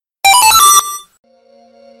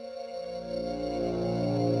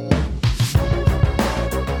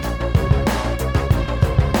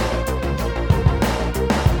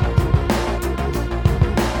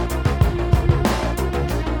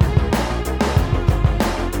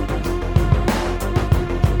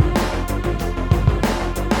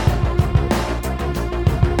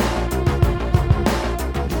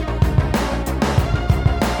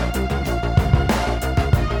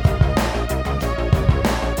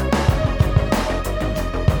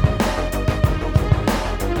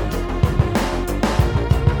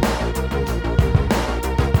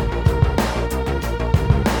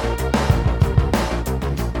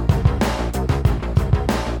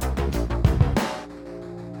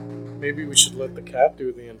Maybe we should let the cat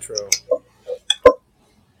do the intro.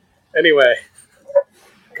 Anyway,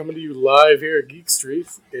 coming to you live here at Geek Street.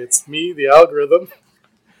 It's me, the algorithm,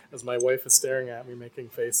 as my wife is staring at me making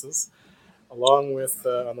faces. Along with,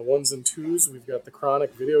 on the ones and twos, we've got the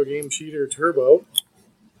Chronic Video Game Cheater Turbo.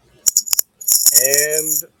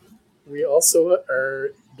 And we also are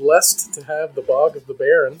blessed to have the Bog of the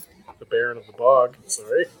Baron of the Bog,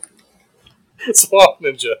 sorry, Swamp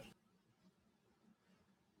Ninja.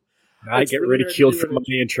 I get really ridiculed for my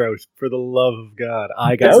intro. For the love of God,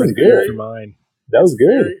 I got ridiculed for mine. That was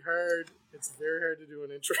good. It's very hard to do an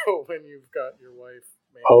intro when you've got your wife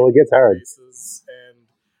making it gets hard. Faces and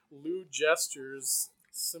lewd gestures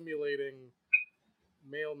simulating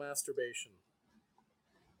male masturbation.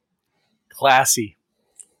 Classy.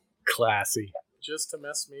 Just to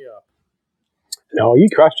mess me up. No, you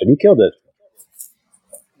crushed it. You killed it.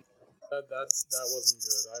 That wasn't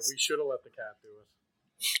good. We should have let the cat do it.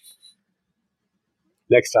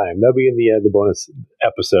 Next time, that'll be in the bonus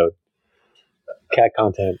episode. Cat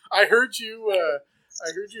content. I heard you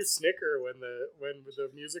snicker when the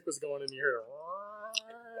music was going, and you heard.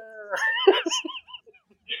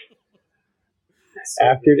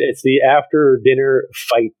 It's the after dinner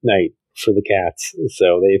fight night for the cats.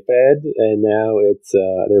 So they fed, and now it's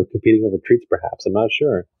they're competing over treats. Perhaps I'm not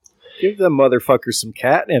sure. Give them motherfuckers some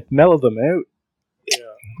catnip. Mellow them out. Yeah.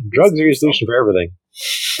 Drugs are your solution for everything.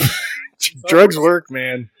 Drugs work,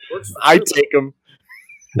 man. I take them.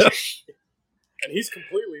 And he's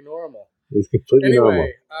completely normal.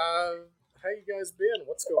 Anyway, how you guys been?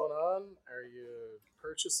 What's going on? Are you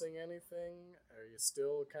purchasing anything? Are you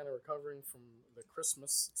still kind of recovering from the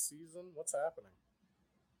Christmas season? What's happening?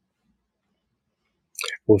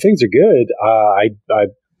 Well, things are good. I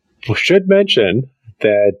should mention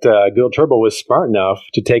that Bill Turbo was smart enough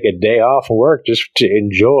to take a day off from work just to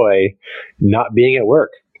enjoy not being at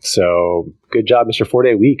work. So good job, Mr.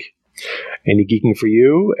 4-Day Week. Any geeking for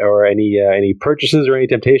you, or any purchases or any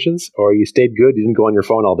temptations, or you stayed good? You didn't go on your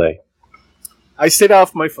phone all day. I stayed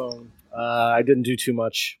off my phone. I didn't do too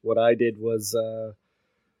much. What I did was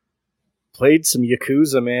played some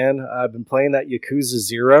Yakuza, man. I've been playing that Yakuza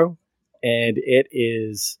 0, and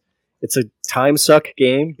it's a time suck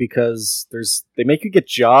game because they make you get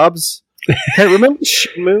jobs. Remember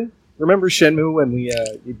Shenmue? Remember Shenmue when we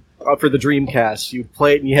for the Dreamcast, you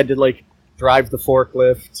play it and you had to drive the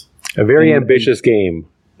forklift. A very ambitious game.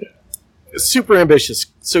 Super ambitious.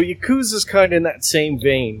 So Yakuza's kind of in that same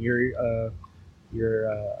vein. You're a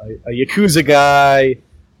Yakuza guy.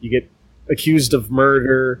 You get accused of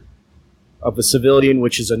murder of a civilian,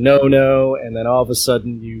 which is a no-no, and then all of a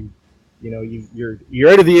sudden you're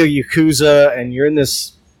out of the Yakuza, and you're in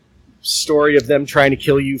this story of them trying to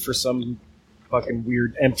kill you for some fucking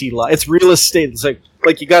weird empty lie. It's real estate. It's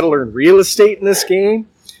like you got to learn real estate in this game.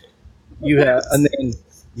 And then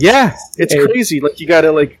it's crazy. You got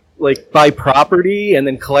to buy property and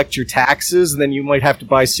then collect your taxes, and then you might have to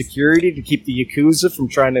buy security to keep the Yakuza from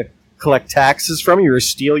trying to collect taxes from you or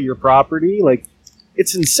steal your property.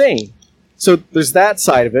 It's insane. So there's that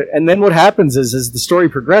side of it, and then what happens is, as the story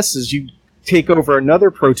progresses, you take over another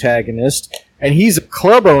protagonist, and he's a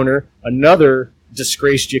club owner, another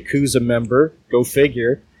disgraced Yakuza member, go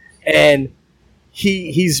figure, and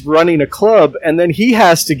he's running a club, and then he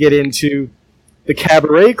has to get into the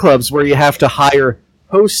cabaret clubs where you have to hire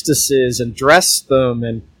hostesses and dress them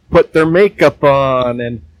and put their makeup on,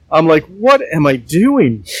 and I'm like, what am I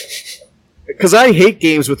doing? Because I hate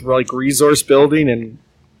games with resource building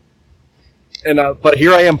but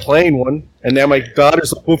here I am playing one, and now my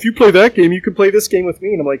daughter's like, well, if you play that game, you can play this game with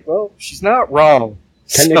me, and I'm like, well, she's not wrong.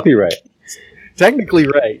 Technically right. Technically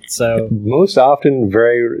right. So most often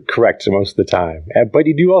very correct most of the time. But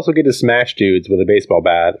you do also get to smash dudes with a baseball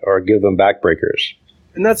bat or give them backbreakers.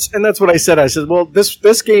 And that's what I said. I said, well,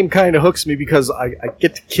 this game kind of hooks me because I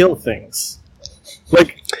get to kill things.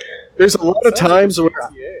 There's a lot of times where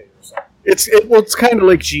it's kind of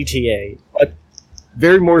like GTA, but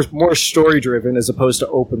very more story driven as opposed to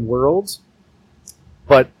open worlds.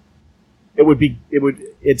 But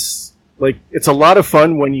it's a lot of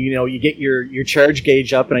fun when you get your charge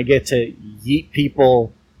gauge up, and I get to yeet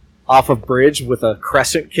people off a bridge with a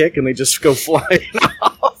crescent kick, and they just go flying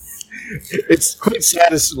off. It's quite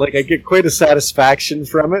I get quite a satisfaction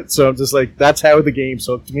from it. So I'm just that's how the game's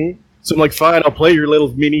hooked me. So I'm like, fine, I'll play your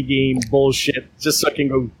little mini game bullshit just so I can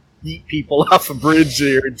go yeet people off a bridge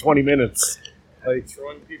here in 20 minutes.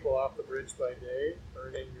 Throwing people off the bridge by day,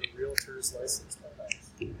 earning your realtor's license by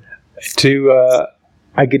night.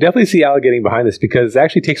 I could definitely see Al getting behind this because it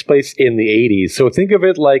actually takes place in the 80s. So think of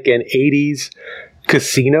it like an 80s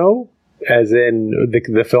casino as in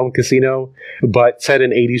the film Casino, but set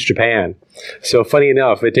in 80s Japan. So funny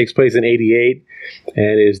enough, it takes place in 88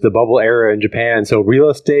 and is the bubble era in Japan. So real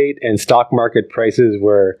estate and stock market prices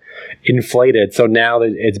were inflated. So now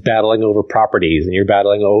it's battling over properties, and you're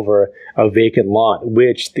battling over a vacant lot,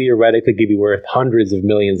 which theoretically could be worth hundreds of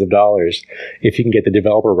millions of dollars if you can get the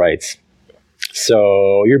developer rights.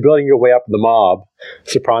 So you're building your way up the mob,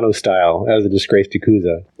 Soprano style, as a disgraced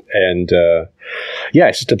Yakuza. And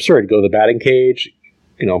it's just absurd. Go to the batting cage,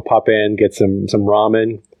 pop in, get some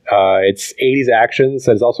ramen. It's 80s action,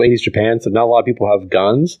 so it's also 80s Japan, so not a lot of people have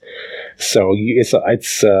guns. So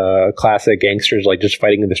it's classic gangsters like just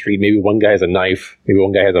fighting in the street. Maybe one guy has a knife, maybe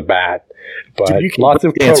one guy has a bat, but lots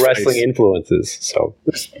of pro wrestling influences. So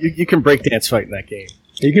you can break dance fight in that game.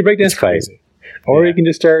 You can break dance fight, or you can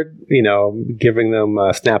just start, giving them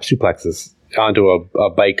snap suplexes onto a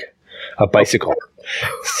bicycle.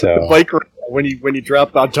 So the bike when you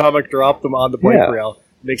drop them on the bike rail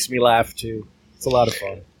makes me laugh too. It's a lot of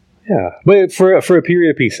fun. Yeah, but for a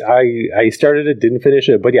period piece, I started it, didn't finish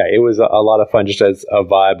it, but yeah, it was a lot of fun, just as a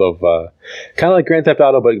vibe of kind of like Grand Theft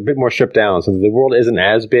Auto, but a bit more stripped down. So the world isn't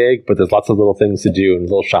as big, but there's lots of little things to do and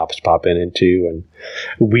little shops to pop into, and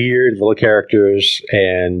weird little characters.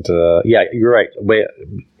 And you're right.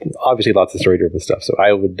 Obviously, lots of story-driven stuff. So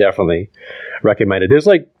I would definitely recommend it. There's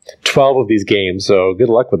like 12 of these games, so good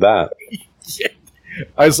luck with that. Yeah.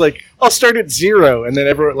 I was like, I'll start at 0, and then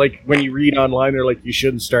everyone, like, when you read online, they're like, you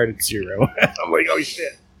shouldn't start at 0. I'm like, oh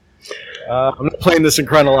shit. I'm not playing this in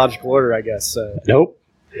chronological order, I guess. Nope.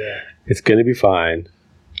 Yeah, it's gonna be fine.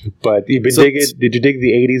 But you've been digging. Did you dig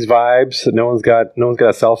the '80s vibes? No one's got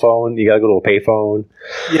a cell phone. You gotta go to a payphone.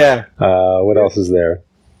 Yeah. What else is there?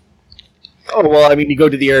 Oh well, I mean, you go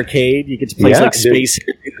to the arcade. You get to play like Space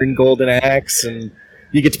and Golden Axe, and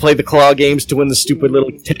you get to play the claw games to win the stupid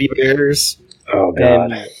little teddy bears. Oh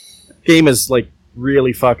god, and the game is like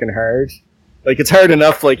really fucking hard. Like it's hard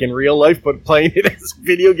enough like in real life, but playing it as a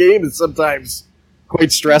video game is sometimes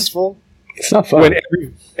quite stressful. It's not fun. When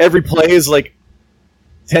every play is like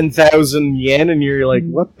 10,000 yen, and you're like,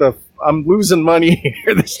 what the? I'm losing money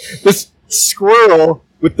here. This squirrel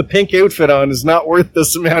with the pink outfit on is not worth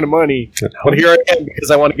this amount of money. But here I am because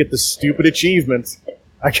I want to get this stupid achievement.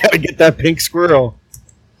 I gotta get that pink squirrel.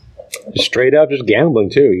 Straight up, just gambling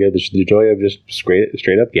too. You get the joy of just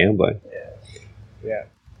straight up gambling. Yeah.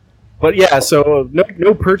 But yeah, so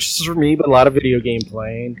no purchases for me, but a lot of video game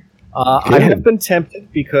playing. I have been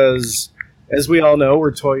tempted because, as we all know,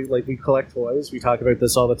 we collect toys. We talk about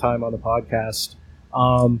this all the time on the podcast.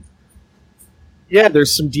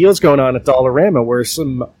 There's some deals going on at Dollarama where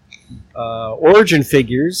some Origin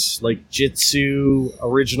figures like Jitsu,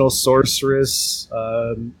 Original Sorceress,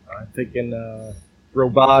 I'm thinking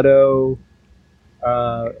Roboto,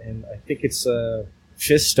 and I think it's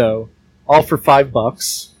Fisto, all for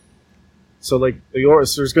 $5. So like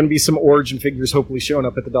there's going to be some Origin figures hopefully showing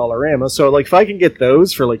up at the Dollarama. So like if I can get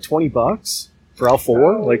those for like $20 for all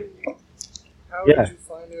four, How did you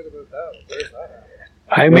find out about that? Where's that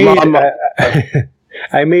at?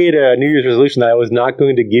 I made a New Year's resolution that I was not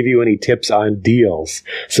going to give you any tips on deals.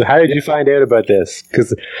 So how did you find out about this?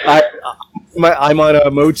 Because I'm on a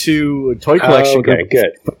Motu toy collection. Okay,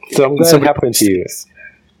 good. So I'm glad it happened to you.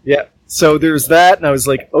 Yeah. So there's that, and I was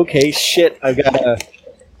like, okay, shit, I'm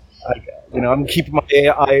keeping my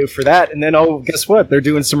eye out for that. And then, guess what? They're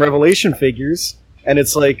doing some Revelation figures, and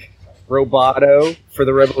it's like Roboto for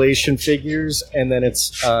the Revelation figures, and then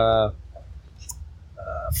it's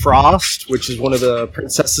Frost, which is one of the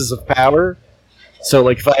Princesses of Power. So,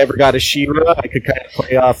 like, if I ever got a She-Ra, I could kind of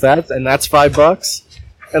play off that, and that's $5.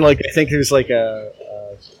 And like, I think there's like a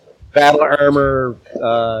Battle Armor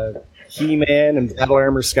He-Man and Battle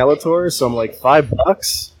Armor Skeletor. So I'm like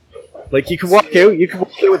 $5. Like you could walk out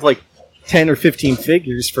with like 10 or 15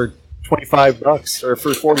 figures for $25 or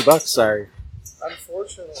for $40. Sorry.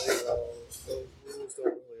 Unfortunately, though, those rules don't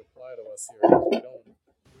really apply to us here. We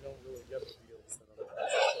don't really get the deals that other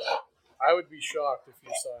places get. I would be shocked if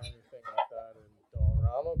you saw anything like that in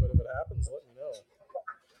Dollarama, but if it happens, let me know.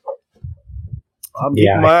 I'm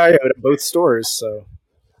keeping my eye out at both stores, so.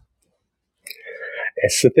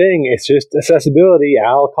 It's the thing. It's just accessibility.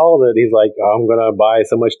 Al called it. He's like, I'm going to buy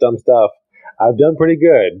so much dumb stuff. I've done pretty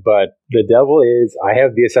good, but the devil is I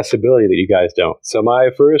have the accessibility that you guys don't. So my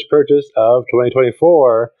first purchase of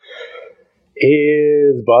 2024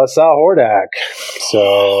 is Buzzsaw Hordak.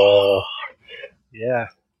 So, yeah.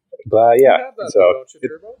 But yeah. You have that, don't you,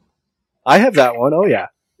 Turbo? I have that one. Oh, yeah.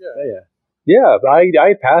 Yeah,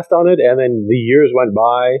 I passed on it, and then the years went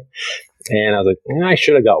by, and I was like, I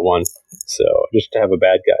should have got one. So just to have a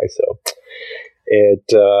bad guy. So It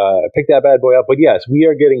picked that bad boy up. But yes, we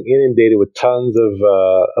are getting inundated with tons of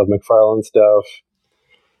McFarlane stuff,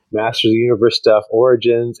 Masters of the Universe stuff,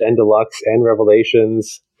 Origins and Deluxe and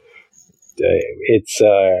Revelations. It's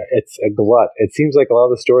a glut. It seems like a lot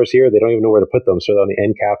of the stores here, they don't even know where to put them. So they're on the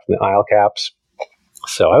end caps and the aisle caps.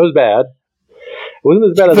 So I was bad. It wasn't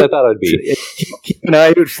as bad as I thought it'd be. Keep an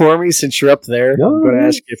eye out for me since you're up there. No, I'm going to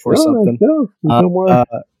ask you for something. No more.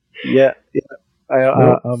 Yeah.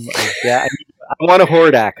 I want a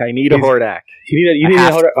Hordak. I need a Hordak. You need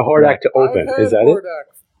a Hordak to open. Is that it?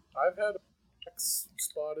 I've had Hordaks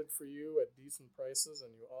spotted for you at decent prices,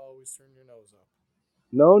 and you always turn your nose up.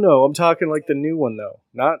 No, I'm talking like the new one though,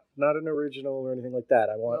 not an original or anything like that.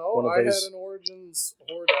 I want one of those. I had an Origins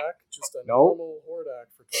Hordak, just a normal Hordak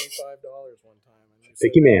for $25 one time. And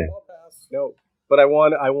Picky man. No, but I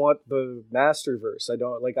want the Masterverse. I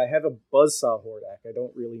don't like. I have a Buzzsaw Hordak. I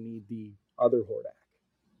don't really need the other Hordak,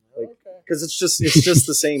 because it's just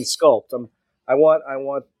the same sculpt. I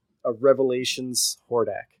want a Revelations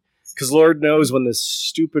Hordak, because Lord knows when this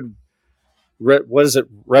stupid. What is it?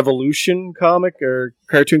 Revolution comic or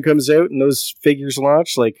cartoon comes out and those figures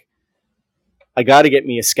launch. Like, I got to get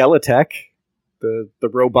me a Skeletech, the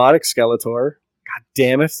robotic Skeletor. God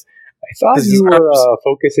damn it! I thought you were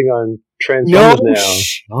focusing on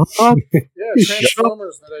Transformers now. Yeah,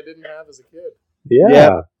 Transformers that I didn't have as a kid.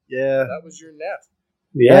 Yeah. That was your net.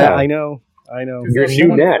 Yeah, I know. Your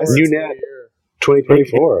new net,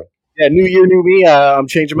 2024. Yeah, new year, new me. I'm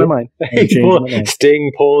changing my mind.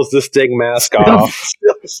 Sting pulls the Sting mask off.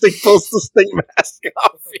 Sting pulls the Sting mask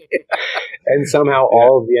off. Yeah. And somehow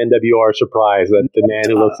all of the NWO are surprised that the man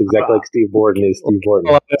who looks exactly like Steve Borden is Steve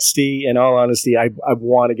Borden. In all honesty, I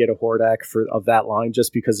want to get a Hordak of that line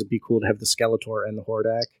just because it'd be cool to have the Skeletor and the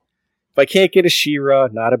Hordak. If I can't get a She-Ra,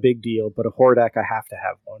 not a big deal, but a Hordak, I have to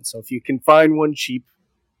have one. So if you can find one cheap,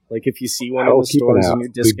 like if you see one in the stores and your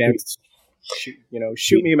discounts,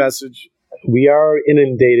 shoot me a message. We are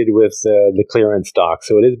inundated with the clearance stock,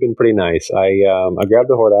 so it has been pretty nice. I grabbed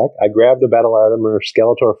the Hordak. I grabbed the Battle Armor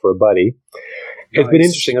Skeletor for a buddy. It's been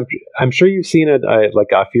interesting. I'm sure you've seen it,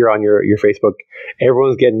 like if you're on your Facebook,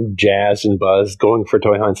 everyone's getting jazzed and buzzed, going for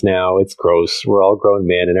toy hunts now. It's gross. We're all grown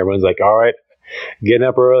men, and everyone's like, all right, getting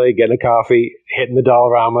up early, getting a coffee, hitting the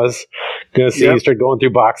Dollaramas, gonna see you start going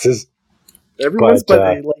through boxes. Everyone's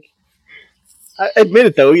I admit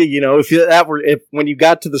it though, if when you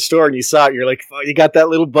got to the store and you saw it, you're like, oh, you got that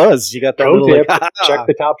little buzz. You got that little tip, check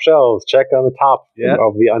the top shelves, check on the top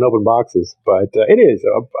of the unopened boxes. But it is.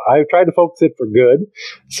 I've tried to focus it for good,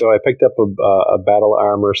 so I picked up a Battle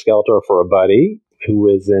Armor Skeletor for a buddy who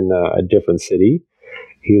is in a different city.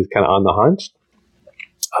 He was kind of on the hunt.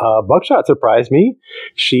 Buckshot surprised me.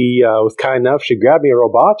 She was kind enough. She grabbed me a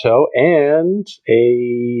Roboto and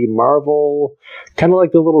a Marvel, kind of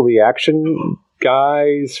like the little reaction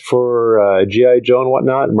guys for G.I. Joe and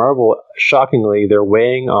whatnot. Marvel, shockingly, they're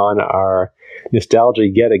weighing on our nostalgia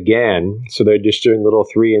yet again. So they're just doing little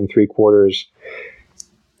 3 3/4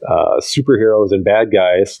 superheroes and bad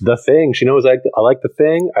guys. The Thing. She knows I like The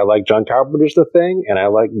Thing. I like John Carpenter's The Thing. And I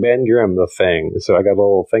like Ben Grimm The Thing. So I got a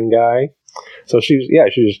little Thing guy. So she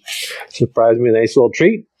surprised me with a nice little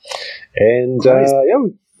treat. And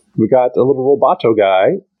we got a little Roboto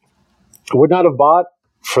guy. Would not have bought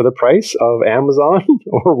for the price of Amazon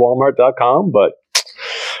or Walmart.com, but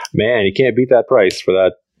man, you can't beat that price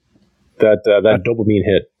for that dopamine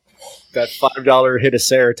hit. That $5 hit of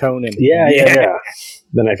serotonin. Yeah.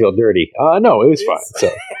 Then I feel dirty. No, it was fine.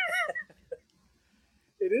 So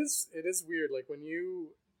it is weird. Like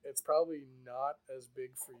it's probably not as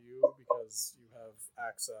big for you because you have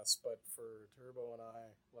access, but for Turbo and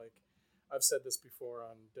I, like I've said this before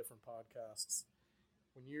on different podcasts,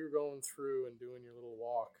 when you're going through and doing your little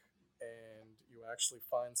walk and you actually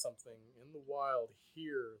find something in the wild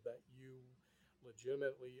here that you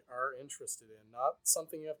legitimately are interested in, not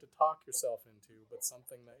something you have to talk yourself into, but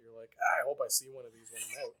something that you're like, I hope I see one of these when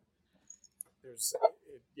I'm out. It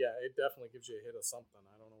definitely gives you a hit of something.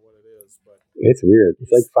 I don't know what it is, but it's weird.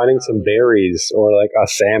 It's like finding some berries or like a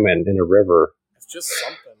salmon in a river. It's just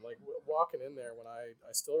something. Like walking in there when I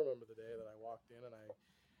still remember the day that I walked in and I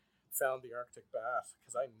found the Arctic bath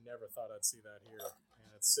because I never thought I'd see that here, and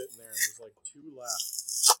it's sitting there and there's like 2 left.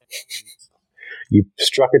 You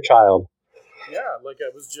struck a child. Yeah, like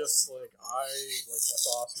it was just like that's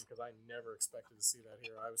awesome because I never expected to see that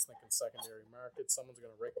here. I was thinking secondary market, someone's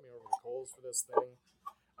gonna rake me over the coals for this thing.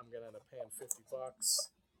 I'm gonna end up paying $50, and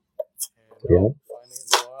finding it in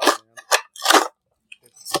the wild, man,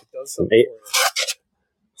 it does something for you.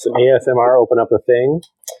 Some ASMR open up the Thing.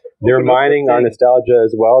 They're mining our nostalgia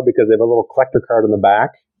as well because they have a little collector card on the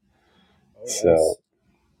back. Oh, nice. So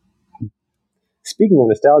speaking of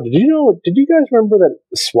nostalgia, did you guys remember that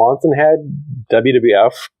Swanson had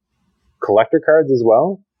WWF collector cards as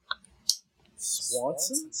well?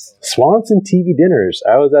 Swanson TV dinners.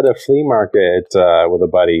 I was at a flea market with a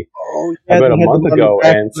buddy about a month ago,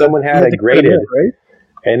 and someone had it graded, right?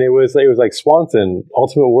 And it was like Swanson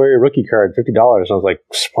Ultimate Warrior rookie card, $50. And I was like,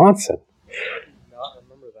 Swanson. I do not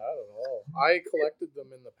remember that at all. I collected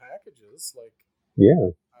them in the packages, like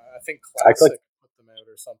I think Classic put them out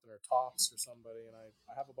or something, or Tops or somebody, and I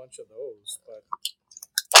have a bunch of those. But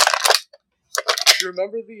do you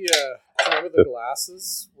remember the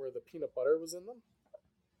glasses where the peanut butter was in them?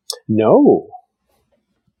 No.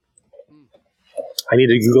 I need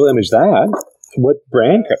to Google image that. What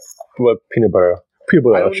brand? What peanut butter?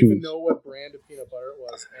 I don't even know what brand of peanut butter it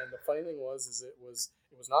was. And the funny thing was it was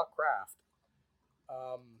not Kraft.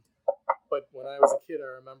 But when I was a kid, I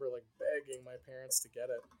remember like begging my parents to get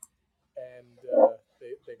it, and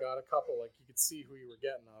they got a couple. Like you could see who you were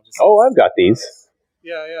getting, obviously. Oh, I've got these.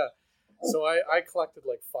 Yeah. So I collected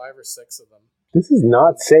like 5 or 6 of them. This is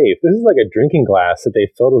not safe. This is like a drinking glass that they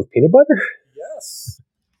filled with peanut butter. Yes.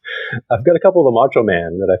 I've got a couple of the Macho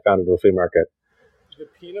Man that I found at the flea market. The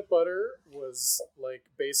peanut butter was like,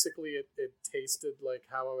 basically it tasted like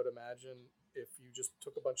how I would imagine if you just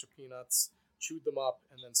took a bunch of peanuts, chewed them up,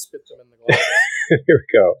 and then spit them in the glass. Here we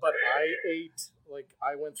go. But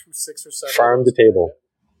I went through 6 or 7. Farm to table.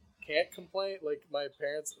 Can't complain. Like my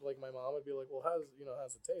parents, like my mom would be like, "Well, how's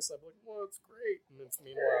it taste?" I'd be like, "Well, it's great." And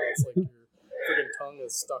meanwhile, it's like your freaking tongue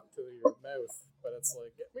is stuck to your mouth, but it's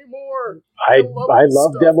like, "Get me more." I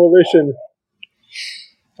love Demolition.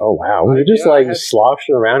 Oh wow! Was it just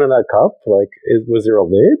sloshing around in that cup? Like, was there a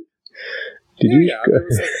lid? Yeah, there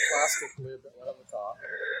was like a plastic lid that went on the top.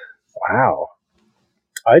 Wow!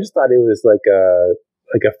 I just thought it was like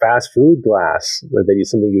a fast food glass, like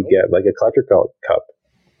something you'd get, like a collector cup.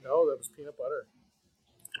 No, that was peanut butter.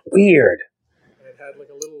 Weird. And it had like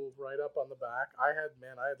a little write-up on the back. I had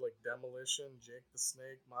like Demolition, Jake the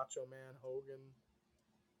Snake, Macho Man, Hogan.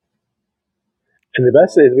 And the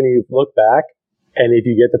best is when you look back, and if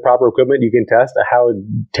you get the proper equipment, you can test how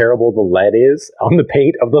terrible the lead is on the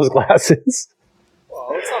paint of those glasses.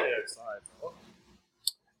 Well, it's on the outside, though.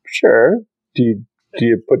 Sure. Do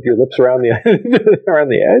you put your lips around the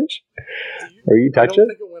edge? Or you touch it? I don't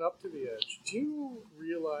think it went up to the edge. Do you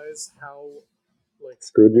realize how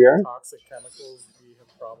screwed we are? Toxic chemicals we have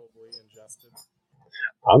probably ingested?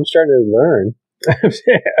 I'm starting to learn.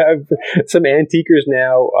 Some antiquers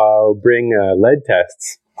now bring lead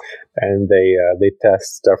tests, and they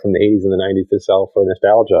test stuff from the 80s and the 90s to sell for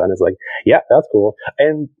nostalgia, and it's like, yeah, that's cool.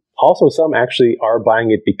 And also, some actually are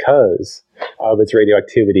buying it because of its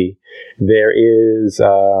radioactivity. There is,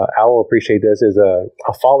 Al will appreciate this, is a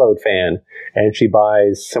Fallout fan, and she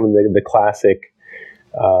buys some of the classic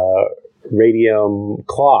radium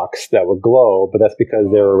clocks that would glow, but that's because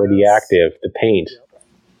they were radioactive, the paint. Yep.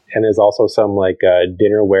 And there's also some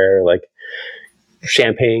dinnerware, like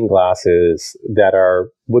champagne glasses that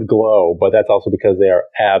would glow, but that's also because they are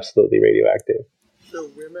absolutely radioactive.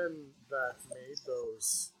 The women that made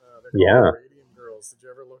those, they're called Radium Girls. Did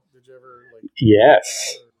you ever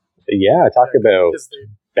Yes. Yeah, talk about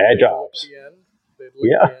bad jobs. They'd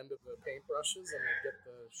lick the end of the paintbrushes and they'd get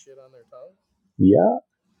the shit on their tongue. Yeah.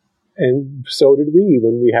 And so did we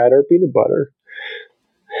when we had our peanut butter.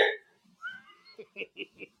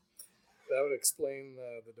 That would explain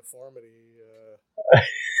the deformity.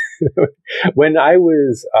 When I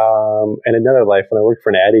was in another life, when I worked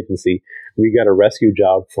for an ad agency, we got a rescue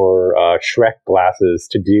job for Shrek glasses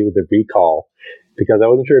to do the recall, because I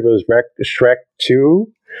wasn't sure if it was Shrek 2,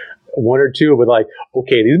 1 or 2, but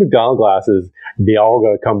okay, these McDonald glasses, they all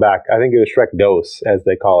got to come back. I think it was Shrek Dose, as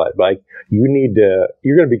they call it. You're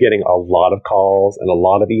going to be getting a lot of calls and a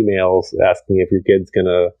lot of emails asking if your kid's going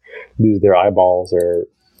to lose their eyeballs or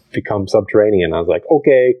become subterranean. I was like,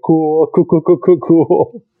 okay, cool.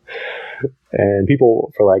 And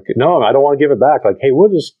people were like, no, I don't want to give it back. Like, hey, we'll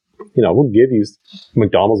give you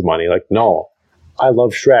McDonald's money. Like, no, I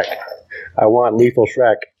love Shrek. I want lethal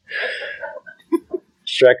Shrek.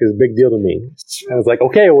 Shrek is a big deal to me. And I was like,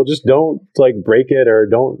 okay, well, just don't break it or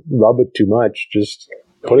don't rub it too much. Just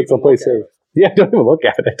put it someplace safe. Yeah, don't even look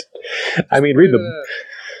at it. I mean, read the.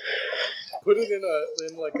 Put it in a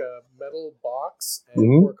metal box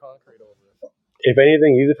and pour concrete over it. If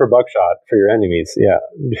anything, use it for buckshot for your enemies. Yeah,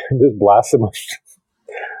 just blast them with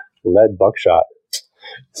lead buckshot.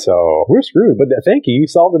 So we're screwed. But thank you. You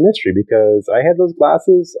solved a mystery, because I had those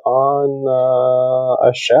glasses on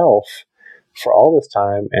a shelf for all this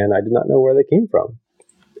time, and I did not know where they came from.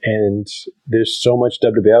 And there's so much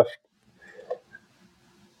WWF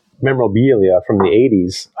memorabilia from the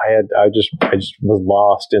 80s. I just was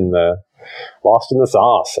lost in the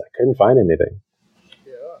sauce. I couldn't find anything.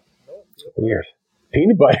 Yeah. No. Weird.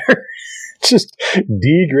 Peanut butter. Just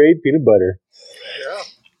D-grade peanut butter. Yeah.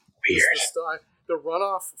 Weird. The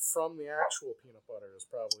runoff from the actual peanut butter is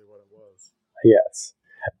probably what it was. Yes.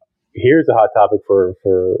 Here's a hot topic for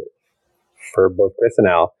both Chris and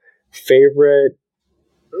Al. Favorite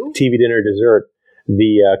TV dinner dessert: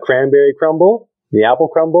 the cranberry crumble, the apple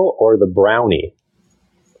crumble, or the brownie?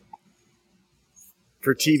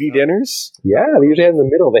 For TV dinners? Yeah, they usually had in the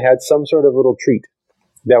middle. They had some sort of little treat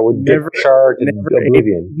that would get charred in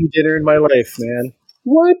oblivion. TV dinner in my life, man.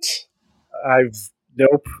 What?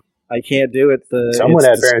 Nope. I can't do it. Someone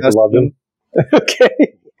had parents who loved them.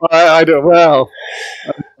 Okay. I don't. Well,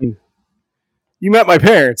 you met my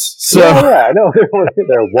parents, so yeah, no,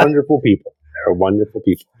 they're wonderful people. They're wonderful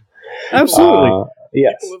people. Absolutely.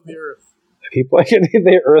 Yes. People of the earth.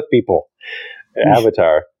 They're Earth people.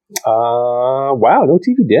 Avatar. Wow, no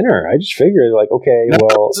TV dinner. I just figured, like, okay,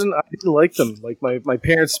 well, I didn't like them. Like my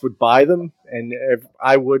parents would buy them, and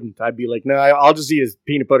I wouldn't. I'd be like, no, I'll just eat a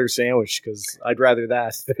peanut butter sandwich because I'd rather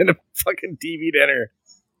that than a fucking TV dinner.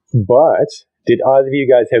 But did either of you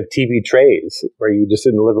guys have TV trays where you just sit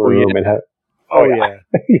in the living room and have? Oh yeah,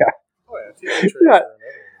 yeah. Oh yeah, TV trays. Yeah.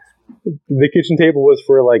 The kitchen table was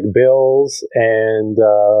for like bills and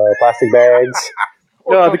plastic bags.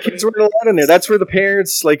 No, the kids weren't allowed in there. That's where the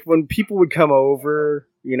parents, like when people would come over,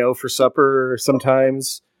 for supper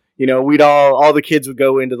sometimes, all the kids would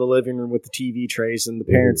go into the living room with the TV trays and the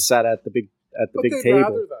parents sat at the big table.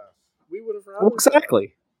 Rather that. We would have rather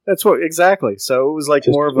exactly. That's exactly. So it was like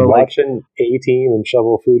just more of a watching A-Team and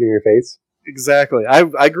shovel food in your face. Exactly.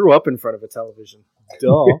 I grew up in front of a television. Duh.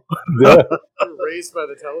 You were raised by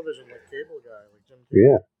the television like cable guy, like Jim Carrey.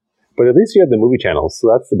 Yeah. But at least you had the movie channels, so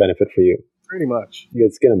that's the benefit for you. Pretty much. You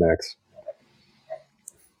had Skinamax.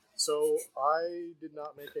 So I did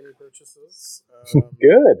not make any purchases.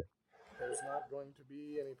 Good. There's not going to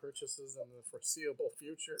be any purchases in the foreseeable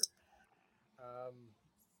future.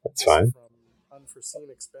 That's fine. From unforeseen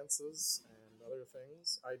expenses and other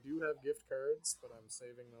things. I do have gift cards, but I'm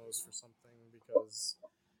saving those for something because,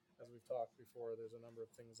 as we've talked before, there's a number of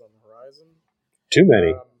things on the horizon. Too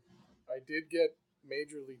many. I did get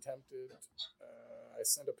majorly tempted. I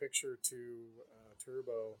sent a picture to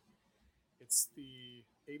Turbo. It's the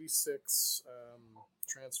 86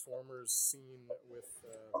 Transformers scene with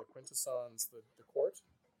the Quintessons, the court.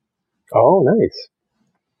 Oh, nice.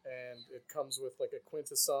 And it comes with like a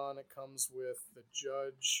Quintesson, it comes with the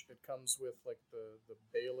judge, it comes with like the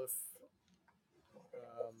bailiff,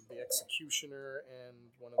 the executioner,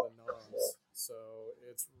 and one of the nuns. So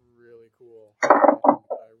it's really cool.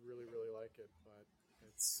 I really, really like it, but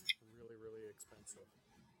it's really, really expensive.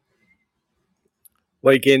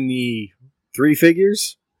 Like in the 3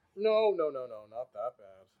 figures? No, not that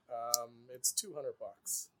bad. It's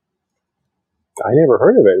 $200. I never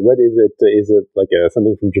heard of it. What is it? Is it like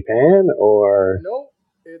something from Japan or? No,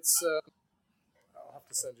 it's. I'll have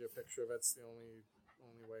to send you a picture of it. It's the only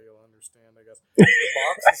way you'll understand, I guess. The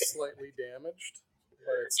box is slightly damaged,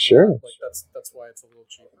 but it's sure. Not, like that's why it's a little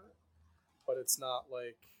cheaper. But it's not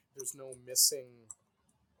like there's no missing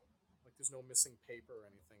paper or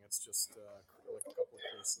anything. It's just like a couple of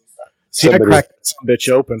cases. See, I cracked some bitch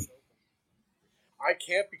open. I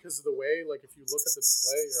can't because of the way, like, if you look at the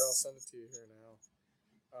display here, I'll send it to you here now.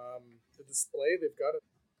 The display, they've got it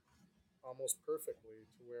almost perfectly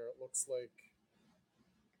to where it looks like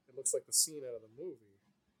the scene out of the movie,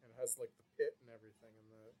 and it has like the pit and everything, and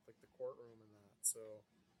the courtroom and that. So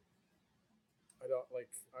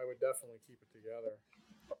I would definitely keep it together.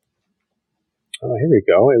 Oh, here we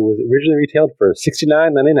go. It was originally retailed for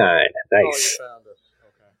 $69.99. Nice. Oh, you found it.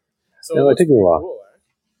 Okay. So no, it took me a while. Cool, eh?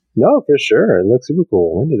 No, for sure. It looks super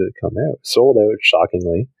cool. When did it come out? Sold out,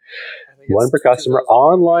 shockingly. One per customer,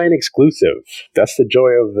 online exclusive. That's the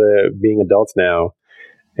joy of being adults now.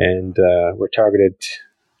 And we're targeted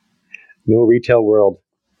no retail world.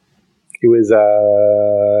 It was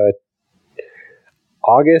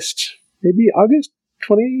August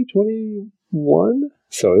 2021.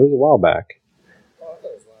 So it was a while back. Oh, I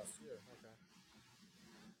thought it was last year. Okay.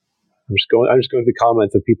 I'm just going through the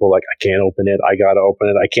comments of people like, I can't open it. I gotta open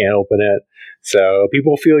it. I can't open it. So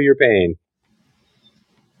people feel your pain.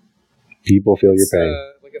 People feel your pain.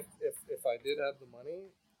 Like if I did have the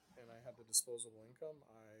money and I had the disposable income,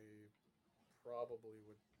 I probably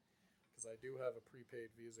would, because I do have a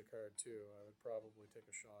prepaid Visa card too. I would probably take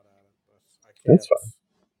a shot at it, but I can't. That's fine.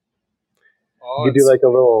 You could do like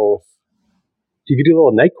a little. You could do a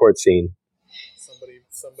little night court scene. Somebody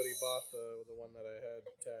bought the one that I had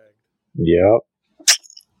tagged. Yep.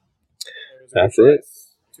 That's it.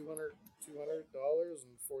 $200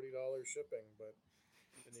 and $40 shipping, but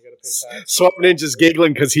then you got to pay taxes. Swamp Ninja's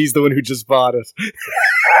giggling because he's the one who just bought it.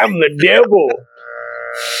 I'm the devil.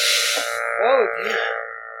 Well, if you...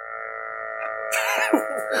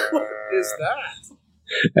 What is that?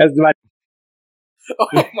 That's my. Oh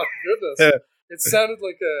my goodness! It sounded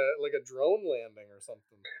like a drone landing or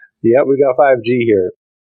something. Yeah, we got 5G here.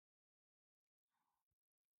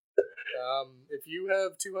 If you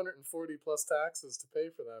have 240 plus taxes to pay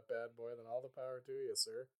for that bad boy, then all the power to you,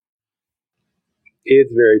 sir.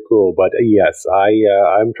 It's very cool, but yes,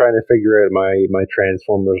 I'm trying to figure out my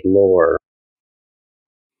Transformers lore.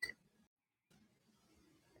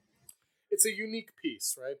 It's a unique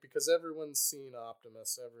piece, right? Because everyone's seen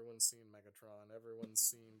Optimus, everyone's seen Megatron, everyone's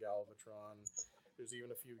seen Galvatron. There's even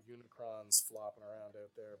a few Unicrons flopping around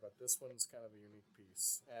out there, but this one's kind of a unique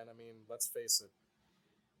piece. And I mean, let's face it,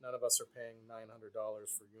 none of us are paying $900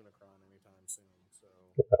 for Unicron anytime soon. So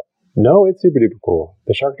No, it's super duper cool.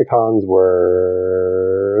 The Sharkticons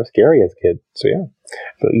were scary as a kid, so yeah.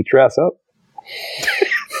 So eat your ass up.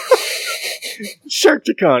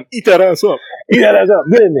 Sharkticon, eat that ass up. Eat that ass up.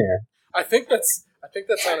 Get in there. I think that's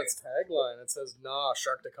on its tagline. It says "Nah,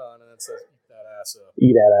 Sharkticon," and it says "Eat that ass up."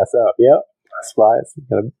 Eat that ass up. Yep. That's why it's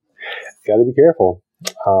gotta be careful.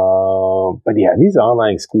 But yeah, these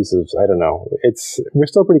online exclusives, I don't know. We're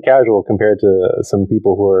still pretty casual compared to some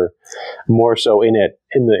people who are more so in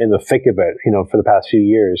the thick of it, for the past few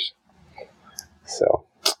years. So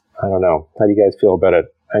I don't know. How do you guys feel about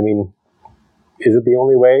it? I mean, is it the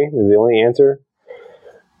only way? Is it the only answer?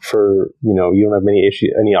 For you don't have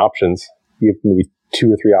any options. You have maybe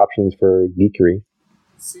 2 or 3 options for geekery.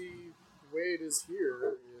 See, the way it is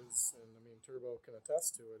here is, and I mean Turbo can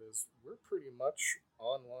attest to it, is we're pretty much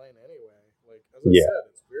online anyway. Like as I said,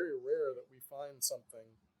 it's very rare that we find something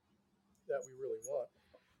that we really want.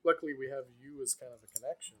 Luckily, we have you as kind of a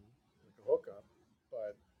connection, like a hookup.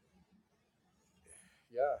 But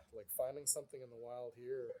yeah, like finding something in the wild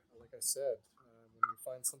here, like I said, when you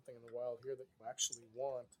find something in the wild here that you actually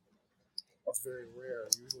want, it's very rare.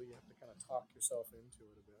 Usually you have to kind of talk yourself into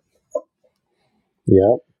it a bit.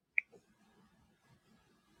 Yeah.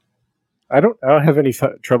 I don't have any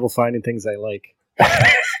trouble finding things I like.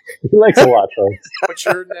 He likes a lot, folks. But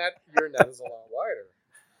your net is a lot wider.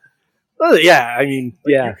 Well, yeah, I mean,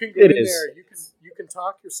 like yeah, you can go it in is. there. You can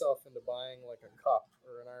talk yourself into buying like a cup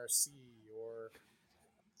or an RC, or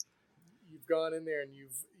you've gone in there and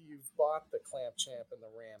you've bought the Clamp Champ and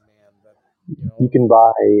the Ram Man. That you can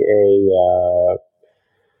buy a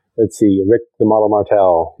let's see, Rick the Model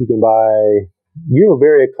Martel. You have a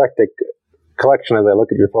very eclectic collection as I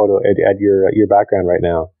look at your photo at your background right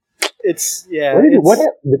now.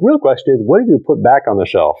 The real question is, what have you put back on the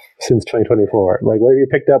shelf since 2024? Like, what have you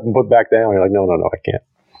picked up and put back down? You're like, no, I can't.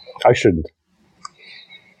 I shouldn't.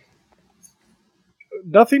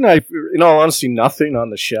 Nothing. In all honesty, nothing on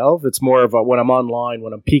the shelf. It's more of when I'm online,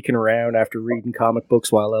 when I'm peeking around after reading comic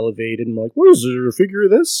books while elevated, and I'm like, what is there a figure of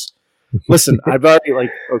this? Listen, I've already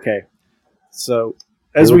okay. So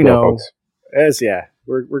as we know,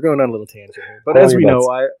 we're going on a little tangent here, but as we know,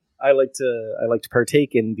 I like to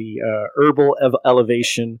partake in the herbal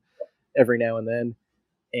elevation every now and then.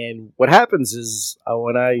 And what happens is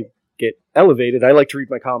when I get elevated, I like to read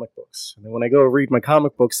my comic books. And then when I go read my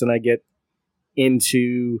comic books, then I get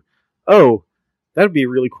into, oh, that'd be a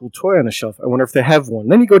really cool toy on the shelf. I wonder if they have one.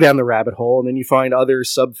 Then you go down the rabbit hole, and then you find other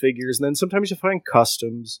sub figures, and then sometimes you find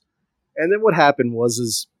customs. And then what happened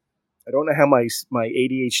was I don't know how my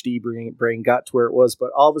ADHD brain got to where it was,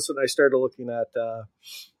 but all of a sudden I started looking at.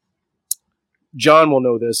 John will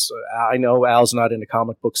know this. I know Al's not into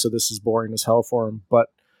comic books, so this is boring as hell for him. But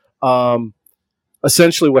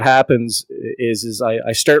essentially, what happens is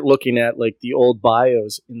I start looking at like the old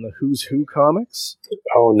bios in the Who's Who comics.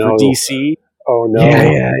 Oh no, for DC. Oh no,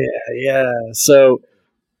 yeah. So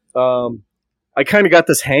I kind of got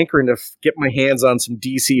this hankering to get my hands on some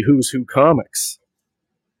DC Who's Who comics.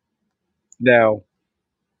 Now,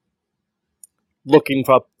 looking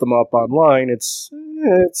them up online, it's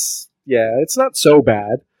not so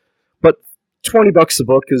bad, but $20 a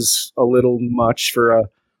book is a little much for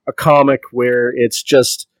a comic where it's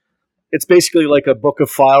basically like a book of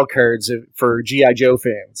file cards for G.I. Joe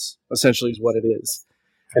fans, essentially is what it is.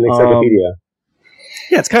 An encyclopedia.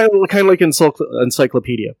 Yeah, it's kind of like an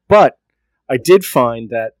encyclopedia. But I did find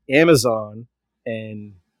that Amazon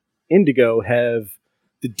and Indigo have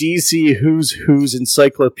the DC Who's Who's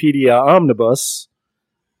Encyclopedia Omnibus.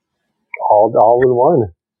 All in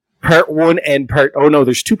one. Part 1 and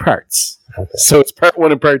there's 2 parts. Okay. So it's part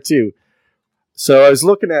 1 and part 2. So I was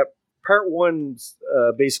looking at part one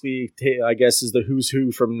basically, I guess, is the who's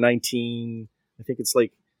who from 19. I think it's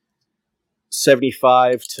like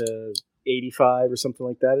 75 to 85 or something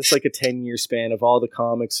like that. It's like a 10-year span of all the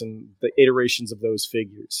comics and the iterations of those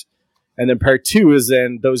figures. And then part two is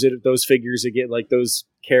then those figures again, like those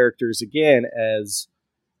characters again, as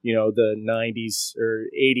the 90s or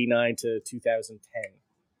 89 to 2010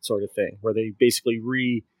 sort of thing, where they basically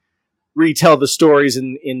retell the stories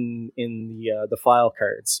in the file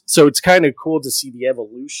cards. So it's kind of cool to see the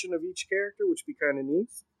evolution of each character, which would be kind of neat.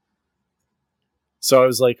 So I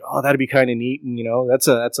was like, oh, that'd be kind of neat, and that's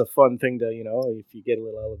a fun thing to if you get a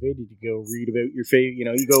little elevated, you go read about your favorite. You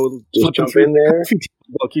go just jump in there.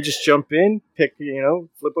 Book. You just jump in, pick,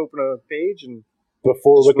 flip open a page, and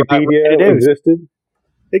before Wikipedia existed.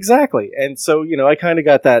 Exactly, and so I kind of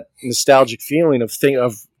got that nostalgic feeling of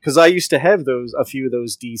because I used to have a few of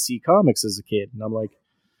those DC comics as a kid, and I'm like,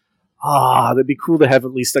 that'd be cool to have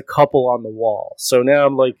at least a couple on the wall. So now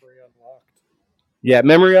I'm like. Yeah,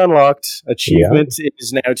 memory unlocked. Achievement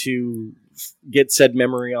is now to get said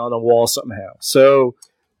memory on a wall somehow. So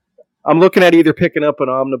I'm looking at either picking up an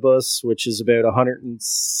omnibus, which is about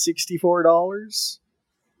 $164,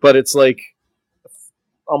 but it's like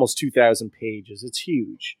almost 2,000 pages. It's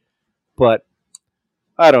huge, but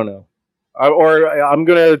I don't know. I'm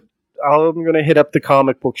gonna hit up the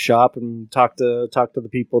comic book shop and talk to the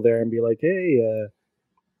people there and be like, hey.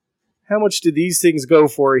 How much do these things go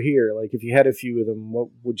for here? Like, if you had a few of them, what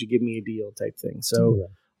would you give me a deal type thing? So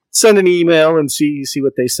send an email and see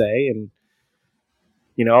what they say. And,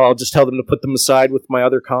 I'll just tell them to put them aside with my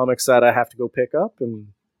other comics that I have to go pick up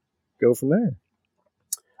and go from there.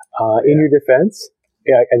 In your defense,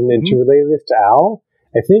 and then to relay this to Al,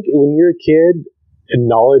 I think when you're a kid,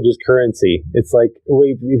 knowledge is currency. It's like,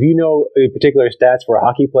 if you know a particular stats for a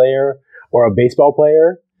hockey player or a baseball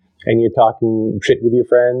player, and you're talking shit with your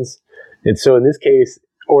friends. And so in this case,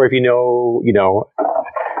 or if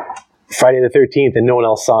Friday the 13th and no one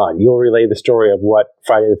else saw it, you'll relay the story of what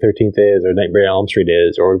Friday the 13th is or Nightmare on Elm Street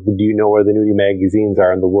is, or do you know where the nudie magazines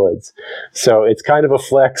are in the woods? So it's kind of a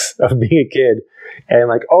flex of being a kid and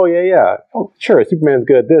like, oh, sure, Superman's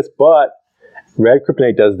good at this, but Red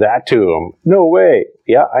Kryptonite does that to him. No way.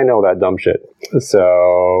 Yeah, I know that dumb shit.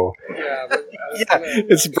 So...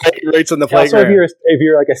 it's bragging rights on the playground. Also, if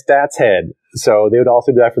you're like a stats head, so they would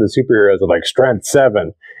also do that for the superheroes of like strength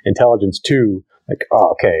 7, intelligence 2. Like,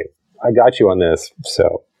 oh, okay, I got you on this.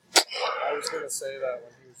 So I was going to say that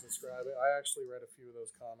when he was describing, I actually read a few of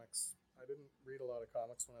those comics. I didn't read a lot of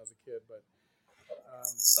comics when I was a kid, but I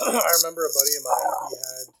remember a buddy of mine. He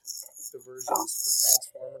had the versions for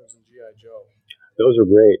Transformers and G.I. Joe. Those are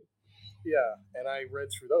great. Yeah, and I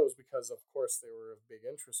read through those because, of course, they were of big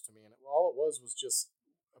interest to me. And all it was just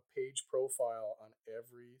a page profile on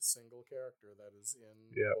every single character that is in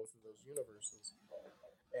both of those universes.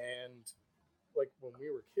 And, like, when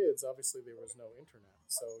we were kids, obviously there was no internet.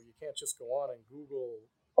 So you can't just go on and Google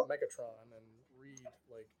Megatron and read,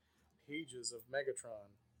 like, pages of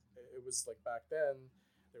Megatron. It was, like, back then,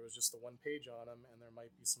 there was just the one page on him, and there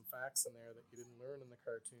might be some facts in there that you didn't learn in the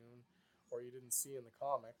cartoon or you didn't see in the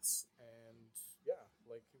comics, and it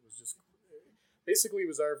was just basically it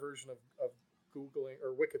was our version of Googling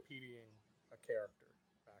or Wikipediaing a character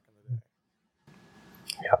back in the day.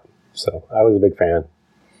 Yeah, so I was a big fan.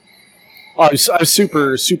 I was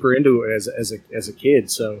super into it as a kid,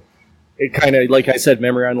 so it kind of, like I said,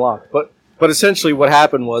 memory unlocked. But essentially what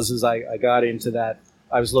happened was I got into that.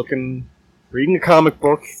 I was reading a comic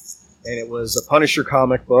book, and it was a Punisher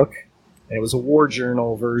comic book, and it was a War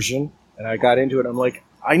Journal version. And I got into it. I'm like,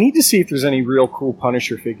 I need to see if there's any real cool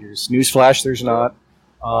Punisher figures. Newsflash, there's not.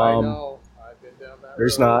 I know. I've been down that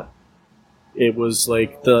There's road. not. It was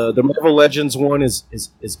like the Marvel Legends one is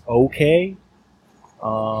okay.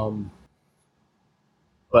 But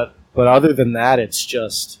other than that, it's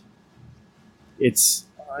just it's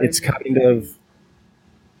kind of.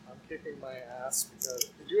 I'm kicking my ass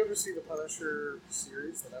because did you ever see the Punisher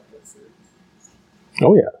series, the Netflix series?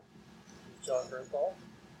 Oh yeah. With John Bernthal?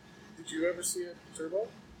 Did you ever see it, Turbo?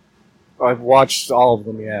 I've watched all of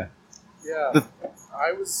them, yeah. Yeah,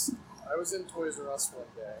 I was in Toys R Us one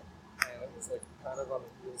day, and it was like kind of on the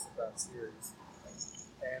heels of that series,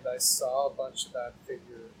 and I saw a bunch of that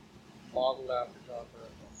figure modeled after John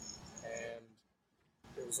Bernthal, and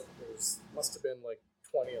there was must have been like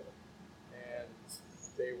 20 of them, and I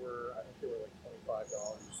think they were like $25.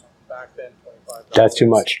 Back then, $25. That's too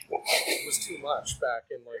much. It was too much back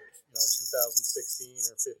in 2016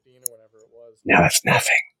 or 15 or whatever it was. Now it's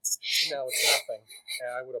nothing. Now it's nothing.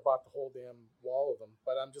 And I would have bought the whole damn wall of them.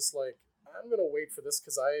 But I'm just like, I'm gonna wait for this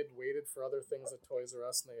because I had waited for other things at Toys R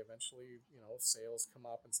Us, and they eventually, sales come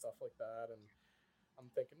up and stuff like that, and I'm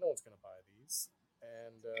thinking no one's gonna buy these,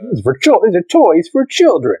 and These are toys for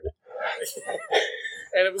children.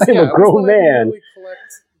 and it was I'm a grown when I man. didn't really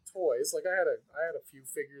collect toys. Like I had a few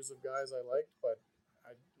figures of guys I liked, but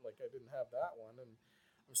I didn't have that one, and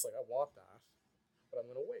I'm just like I want that, but I'm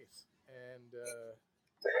gonna wait. And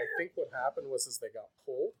I think what happened was they got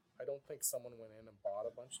pulled. I don't think someone went in and bought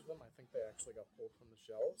a bunch of them. I think they actually got pulled from the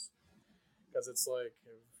shelves. Because it's like,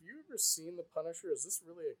 have you ever seen The Punisher? Is this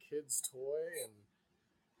really a kid's toy? And,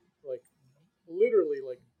 like, literally,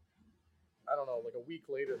 like, I don't know, like a week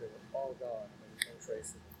later, they were all gone. There was no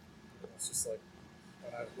trace of them. And it's just like,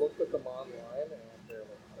 and I looked at them online, and they're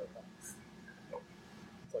like $100.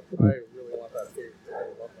 It's like, I really want that figure.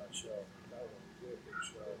 I love that show. That was a really good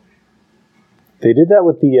show. They did that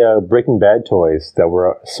with the Breaking Bad toys that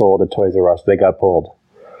were sold at Toys R Us. They got pulled.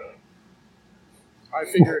 I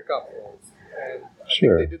figure it got pulled. And I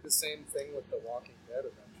Sure. think they did the same thing with The Walking Dead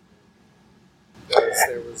eventually. Because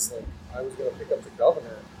there was like, I was going to pick up The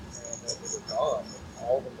Governor, and then they were gone. And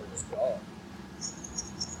all of them were just gone.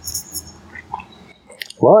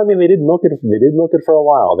 Well, I mean, they did milk it. They did milk it for a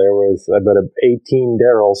while. There was about 18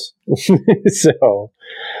 Daryls. So, Oh,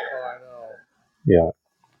 I know. yeah.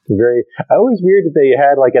 I always weird that they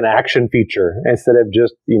had like an action feature instead of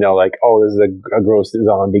just, like, oh, this is a gross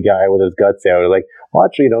zombie guy with his guts out. Like,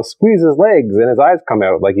 watch, squeeze his legs and his eyes come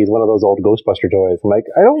out like he's one of those old Ghostbuster toys. I'm like,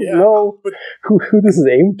 I don't know who this is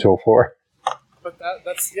aimed for. But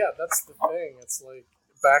that's the thing. It's like,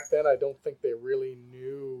 back then, I don't think they really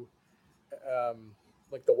knew,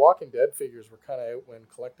 like the Walking Dead figures were kind of out when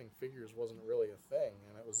collecting figures wasn't really a thing.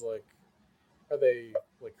 And it was like,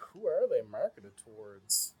 who are they marketed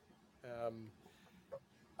towards?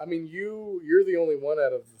 I mean, you're the only one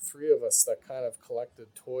out of the three of us that kind of collected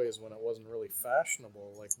toys when it wasn't really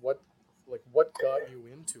fashionable. Like what got you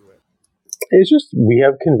into it? It's just, we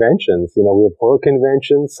have conventions. We have horror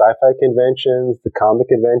conventions, sci-fi conventions, the comic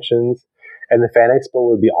conventions, and the Fan Expo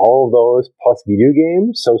would be all of those plus video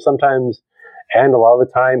games. So sometimes, and a lot of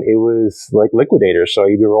the time, it was like liquidators. So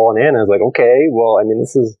you'd be rolling in, and I was like, okay, well, I mean,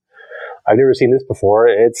 I've never seen this before.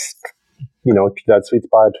 It's, that sweet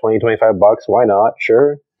spot of $20, $25. Why not?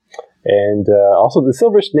 Sure. And also the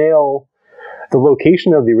Silver Snail, the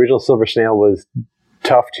location of the original Silver Snail was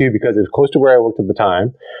tough too because it was close to where I worked at the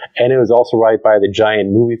time. And it was also right by the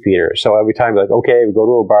giant movie theater. So every time, like, okay, we go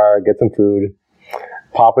to a bar, get some food,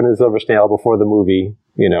 pop into the Silver Snail before the movie,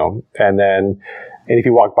 and then, and if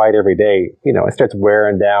you walk by it every day, it starts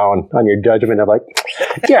wearing down on your judgment of like,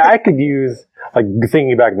 yeah, I could use, like,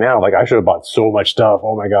 thinking back now, like, I should have bought so much stuff.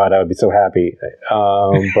 Oh my God, I would be so happy.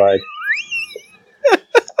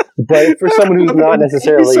 But for someone who's not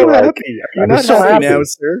necessarily so like, happy. You're I'm not so happy happy now,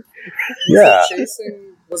 sir. Yeah.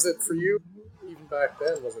 Was it for you, even back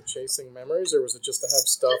then, was it chasing memories, or was it just to have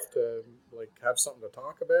stuff to, like, have something to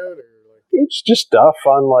talk about, or like? It's just stuff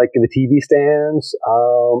on like the TV stands,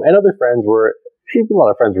 and other friends were. A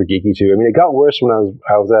lot of friends were geeky too. I mean, it got worse when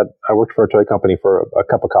I worked for a toy company for a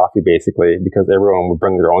cup of coffee, basically, because everyone would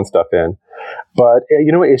bring their own stuff in. But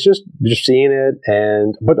it's just seeing it,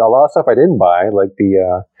 but a lot of stuff I didn't buy, like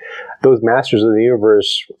those Masters of the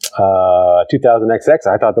Universe 2000XX.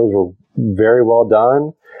 I thought those were very well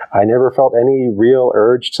done. I never felt any real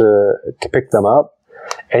urge to pick them up.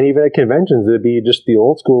 And even at conventions, it'd be just the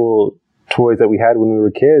old school toys that we had when we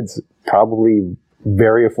were kids, probably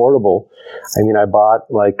very affordable. I mean, I bought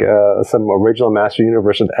like some original Master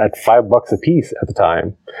Universe at $5 a piece at the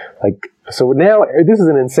time. Like, so now this is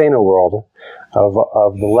an insane world of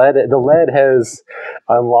the lead. The lead has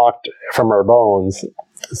unlocked from our bones.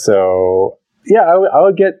 So yeah, I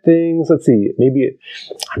would get things. Let's see, maybe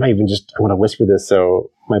I might even I'm going to whisper this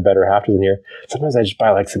so my better half isn't here. Sometimes I just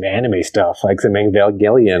buy like some anime stuff, like some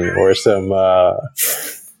Evangelion or some.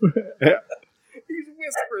 He's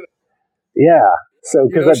whispering. Yeah. So,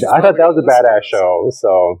 because I thought that was a badass show.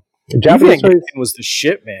 So, Japanese toys was the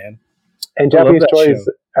shit, man. And Japanese toys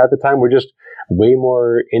at the time were just way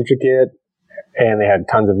more intricate, and they had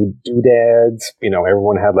tons of doodads.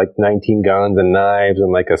 Everyone had like 19 guns and knives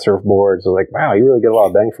and like a surfboard. So, like, wow, you really get a lot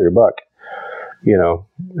of bang for your buck.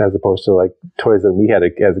 As opposed to like toys that we had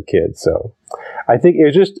as a kid. So, I think it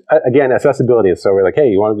was just, again, accessibility. So we're like,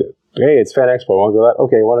 hey, it's Fan Expo. Want to go to that?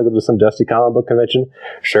 Okay, want to go to some dusty comic book convention?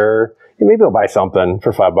 Sure. Maybe I'll buy something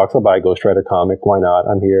for $5. I'll buy a Ghost Rider comic. Why not?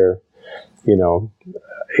 I'm here. It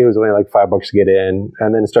was only like $5 to get in,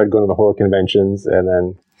 and then started going to the horror conventions, and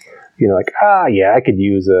then, I could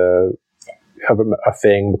use a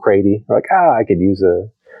thing, McCready. Or like, I could use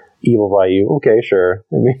a Evil Ryu. Okay, sure.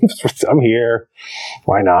 I mean, I'm here.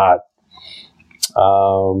 Why not?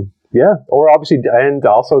 Yeah, or obviously, and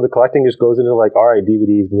also the collecting just goes into like, all right,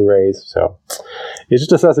 DVDs, Blu-rays. So it's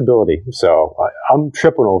just accessibility. So I'm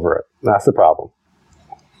tripping over it. That's the problem.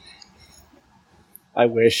 I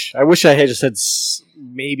wish I had just had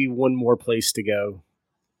maybe one more place to go.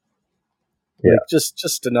 Yeah. Like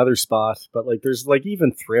just another spot, but like there's like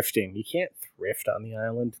even thrifting. You can't thrift on the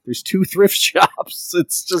island. There's 2 thrift shops.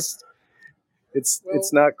 It's just it's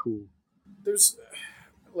not cool. There's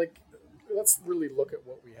like, let's really look at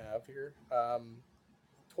what we have here.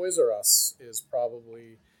 Toys R Us is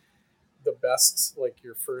probably the best, like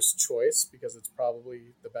your first choice, because it's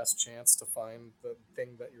probably the best chance to find the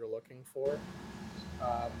thing that you're looking for.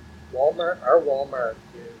 Walmart, our Walmart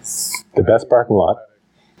is The best parking lot.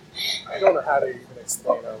 I don't know how to even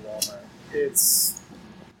explain our Walmart.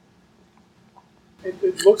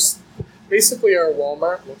 It looks, basically our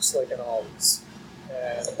Walmart looks like an Aldi's,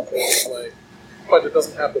 and it's like, but it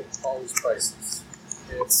doesn't have the Aldi's prices.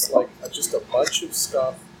 It's like just a bunch of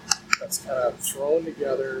stuff that's kind of thrown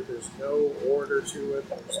together. There's no order to it.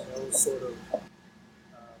 There's no sort of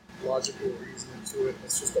logical reasoning to it.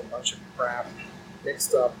 It's just a bunch of crap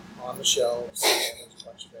mixed up on the shelves, and there's a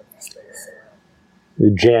bunch of empty space around.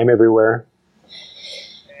 The jam everywhere. And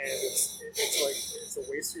it's a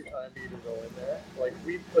waste of your time for you to go in there.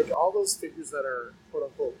 Like all those figures that are quote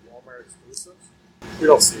unquote Walmart exclusives, we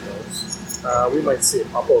don't see those. We might see a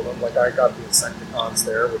couple of them. Like I got the Insecticons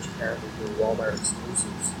there, which apparently were Walmart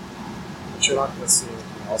exclusives. But you're not going to see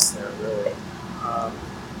anything else there, really.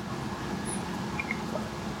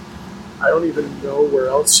 I don't even know where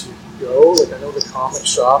else you can go. Like I know the comic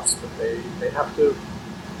shops, but they have to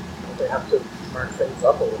mark things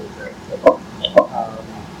up a little bit.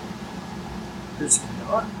 There's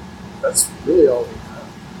not. That's really all we have.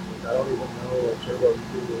 Like, I don't even know. Like Turbo,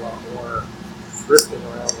 you do a lot more thrifting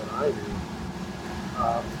around than I do.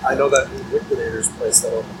 I know that new Liquidators place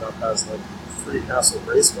that opened up has like 3 Castle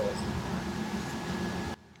Grayskulls.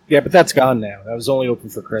 Yeah, but that's gone now. That was only open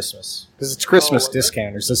for Christmas because it's Christmas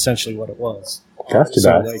discounters. Essentially, what it was. That's too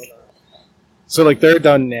bad. So they're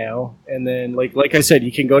done now, and then like I said,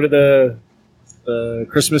 you can go to the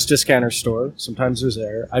Christmas discounter store. Sometimes there's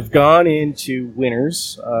there. I've gone into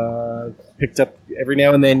Winners, picked up every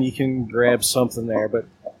now and then. You can grab something there, but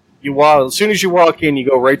as soon as you walk in, you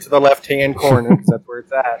go right to the left-hand corner because that's where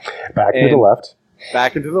it's at. Back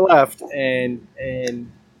into the left, and you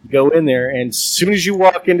go in there, and as soon as you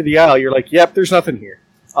walk into the aisle, you're like, "Yep, there's nothing here."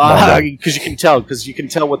 Because you can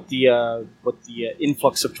tell what the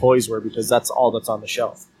influx of toys were, because that's all that's on the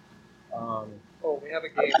shelf. We have a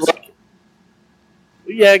GameStop.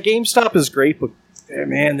 Yeah, GameStop is great, but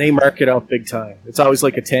man, they mark it up big time. It's always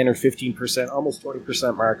like a 10 or 15%, almost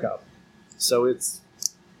 20% markup. So it's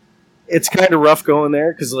kind of rough going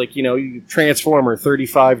there because, like, you Transformer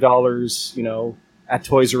 $35, at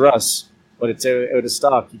Toys R Us, but it's out of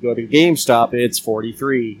stock. You go to GameStop, it's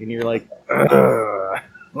 $43, and you're like, ugh.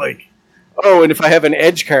 Like, oh, and if I have an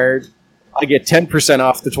Edge card, I get 10%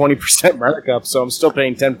 off the 20% markup, so I'm still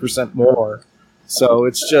paying 10% more. So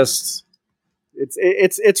it's just,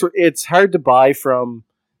 it's hard to buy from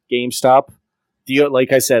GameStop.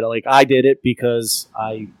 Like I said, like I did it because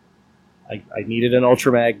I needed an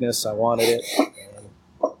Ultra Magnus. I wanted it.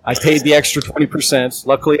 I paid the extra 20%.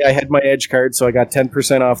 Luckily, I had my Edge card, so I got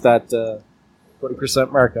 10% off that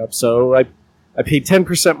 20% markup. So I paid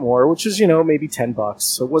 10% more, which is, maybe $10.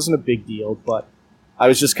 So it wasn't a big deal, but I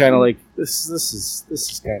was just kind of like, this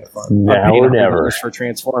is kind of fun. Now or never for a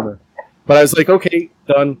Transformer. But I was like, okay,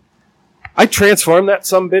 done. I transformed that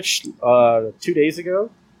sumbitch 2 days ago.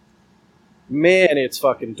 Man, it's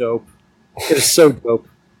fucking dope. It is so dope.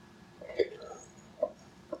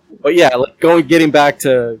 But yeah, like getting back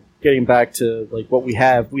to like what we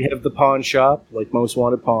have the pawn shop, like Most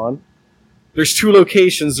Wanted Pawn. There's 2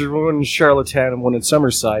 locations. There's one in Charlottetown and one in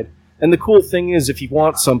Summerside. And the cool thing is, if you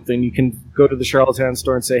want something, you can go to the Charlottetown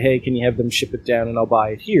store and say, hey, can you have them ship it down and I'll buy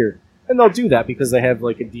it here. And they'll do that because they have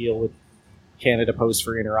like a deal with Canada Post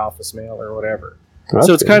for inter-office mail or whatever. That's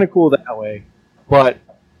so it's good. kind of cool that way. But,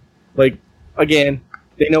 like, again,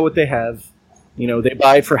 they know what they have. They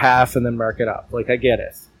buy it for half and then mark it up. Like, I get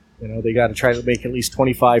it. They got to try to make at least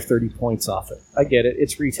 25, 30 points off it. I get it.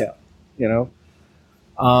 It's retail,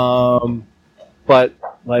 But,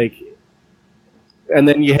 like, and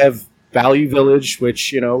then you have Value Village,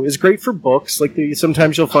 which, is great for books. Like,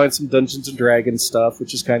 sometimes you'll find some Dungeons & Dragons stuff,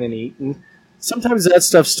 which is kind of neat. And sometimes that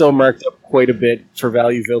stuff's still marked up quite a bit for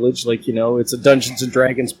Value Village. Like, it's a Dungeons &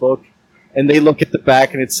 Dragons book, and they look at the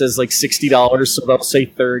back and it says, like, $60, so they'll say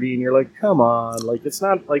 $30, and you're like, come on. Like, it's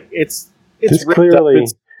not, like, it's ripped clearly, up.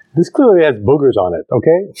 This clearly has boogers on it.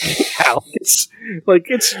 Okay,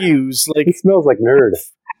 It's used. Like it smells like nerd.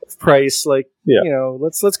 price. Like Yeah.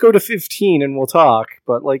 let's go to 15 and we'll talk.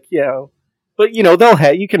 But you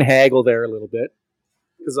can haggle there a little bit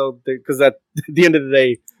because at the end of the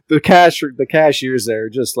day, the cashiers there are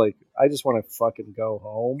just like, I just want to fucking go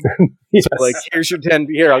home. Yes. So like, here's your 10.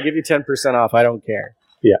 Here, I'll give you 10% off. I don't care.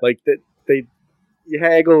 Yeah. Like you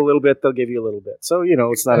haggle a little bit, they'll give you a little bit. So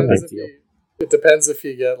it's not a big deal. It depends if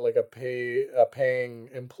you get like a paying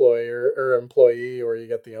employer or employee, or you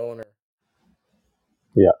get the owner.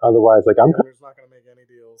 Yeah. Otherwise, like, I'm The owner's not going to make any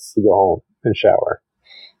deals. to go home and shower.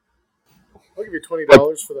 I'll give you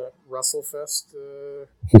 $20 for that Russell Fest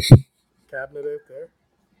cabinet out there.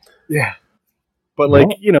 Yeah. But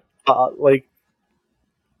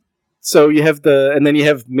so you have and then you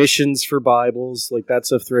have missions for Bibles, like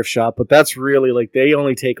that's a thrift shop, but that's really like they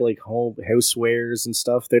only take like housewares and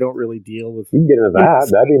stuff. They don't really deal with. You can get into that.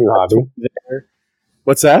 That'd be a new hobby. There.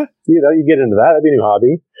 What's that? You get into that. That'd be a new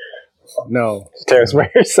hobby. No. Terrace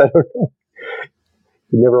wares. I don't know.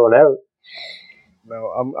 You never run out.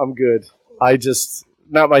 No, I'm good. I just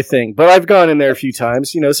not my thing. But I've gone in there a few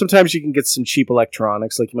times. Sometimes you can get some cheap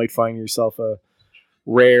electronics. Like you might find yourself a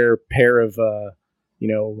rare pair of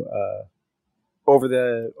over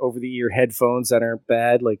the ear headphones that aren't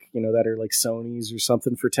bad, like that are like Sony's or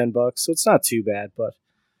something for $10. So it's not too bad. But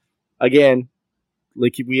again,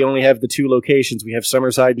 like we only have the 2 locations. We have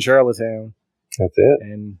Summerside and Charlottetown. That's it.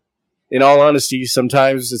 And in all honesty,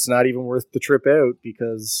 sometimes it's not even worth the trip out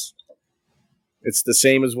because it's the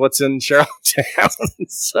same as what's in Charlottetown.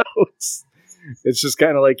 So it's just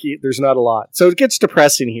kind of like there's not a lot. So it gets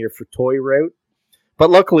depressing here for toy route. But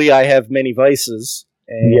luckily, I have many vices.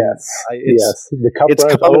 And yes. The cup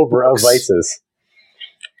runs over of vices.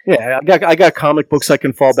 Yeah, I got comic books I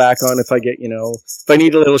can fall back on if I get if I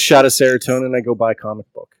need a little shot of serotonin, I go buy a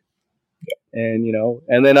comic book. Yeah.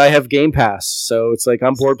 And then I have Game Pass, so it's like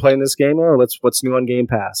I'm bored playing this game. Oh, what's new on Game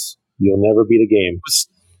Pass? You'll never beat a game.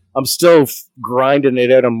 I'm still grinding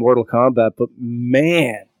it out on Mortal Kombat, but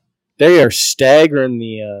man, they are staggering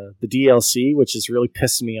the DLC, which is really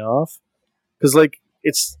pissing me off because like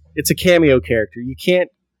it's a cameo character. You can't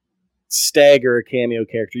stagger a cameo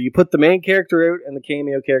character. You put the main character out and the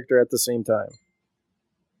cameo character at the same time.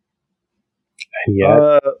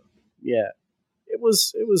 Yeah. It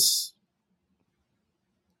was.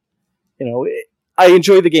 I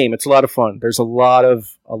enjoy the game. It's a lot of fun. There's a lot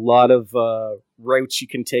of routes you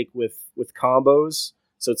can take with combos,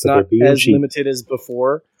 so it's not as limited as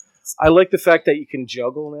before. I like the fact that you can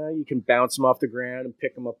juggle now. You can bounce them off the ground and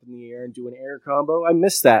pick them up in the air and do an air combo. I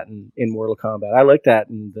miss that in Mortal Kombat. I like that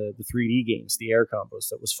in the 3D games, the air combos.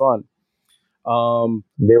 That was fun.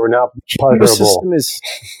 They were not pleasurable.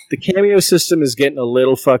 The cameo system is getting a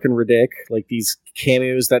little fucking ridiculous. Like these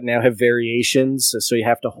cameos that now have variations, so you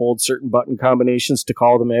have to hold certain button combinations to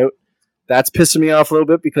call them out. That's pissing me off a little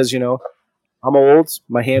bit because I'm old,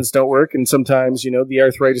 my hands don't work, and sometimes the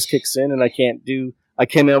arthritis kicks in and I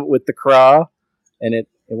came out with the craw, and it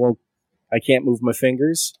won't. I can't move my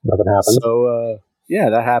fingers. Nothing happens. So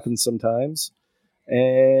that happens sometimes,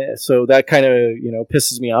 and so that kind of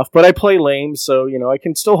pisses me off. But I play lame, so I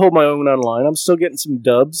can still hold my own online. I'm still getting some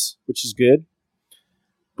dubs, which is good.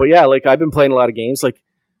 But yeah, like I've been playing a lot of games. Like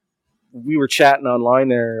we were chatting online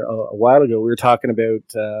there a while ago. We were talking about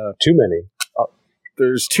too many.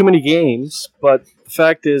 There's too many games, but the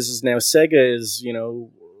fact is now Sega is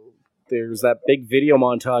there's that big video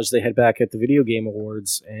montage they had back at the Video Game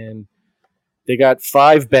Awards, and they got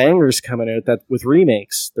 5 bangers coming out with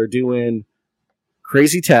remakes. They're doing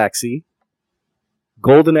Crazy Taxi,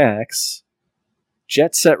 Golden Axe,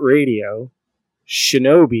 Jet Set Radio,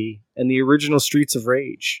 Shinobi, and the original Streets of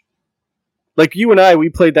Rage. Like you and I, we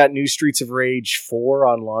played that new Streets of Rage 4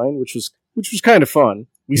 online, which was kind of fun.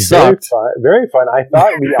 We sucked. Very fun. I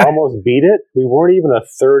thought we almost beat it. We weren't even a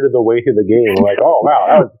third of the way through the game. We're like, oh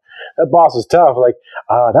wow, that boss is tough. Like,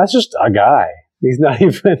 that's just a guy. He's not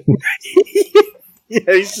even.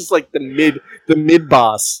 Yeah, he's just like the mid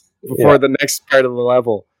boss before the next part of the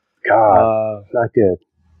level. God, not good.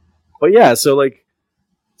 But yeah, so like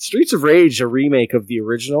Streets of Rage, a remake of the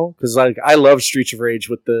original, because like I love Streets of Rage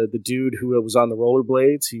with the dude who was on the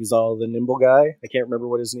rollerblades. He was all the nimble guy. I can't remember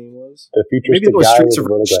what his name was. The futuristic Maybe it was guy Streets of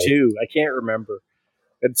Rage 2. I can't remember.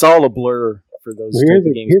 It's all a blur for those type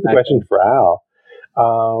of games. Here's the question for Al.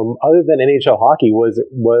 Other than NHL hockey, was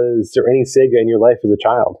there any Sega in your life as a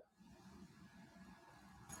child?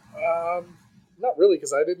 Not really,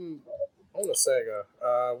 because I didn't own a Sega.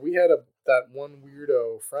 We had that one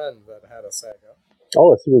weirdo friend that had a Sega.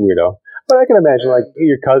 Oh, a super weirdo. But I can imagine like And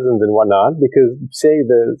your cousins and whatnot, because say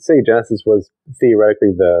the Sega Genesis was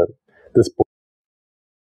theoretically the sport.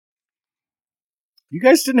 You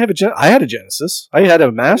guys didn't have a I had a Genesis. I had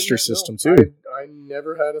a Master System too. I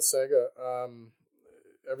never had a Sega.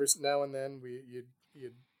 Every now and then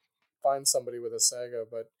you'd find somebody with a Sega,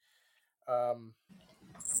 but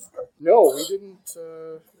no, we didn't.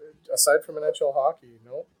 Aside from NHL hockey,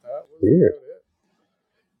 no, that was Weird. about it.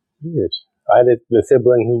 Weird. I had the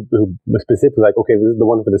sibling who was specifically like, okay, this is the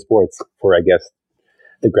one for the sports, for I guess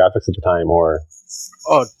the graphics at the time, or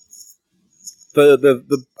Oh,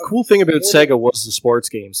 the cool thing about Sega was the sports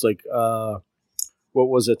games. Like, what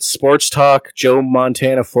was it? Sports Talk, Joe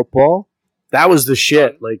Montana Football. That was the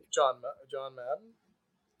shit. John Madden.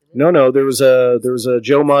 No, there was a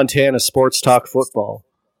Joe Montana Sports Talk Football.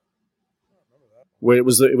 Where it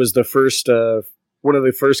was the first one of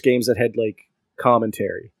the first games that had like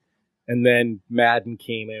commentary, and then Madden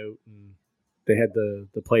came out and they had the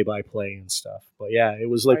play by play and stuff. But yeah, it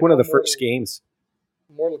was like one of the first games.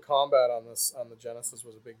 Mortal Kombat on the Genesis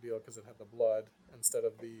was a big deal because it had the blood instead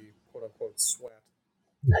of the quote unquote sweat.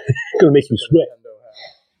 gonna make you sweat.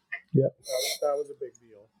 Yeah, that was a big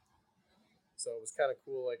deal. So it was kind of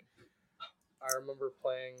cool. Like I remember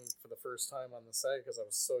playing for the first time on the Sega because I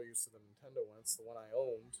was so used to the Nintendo one. It's the one I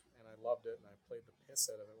owned and I loved it, and I played the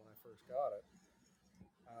piss out of it when I first got it.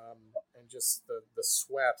 And just the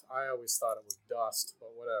sweat, I always thought it was dust,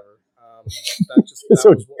 but whatever. It's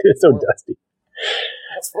so dusty.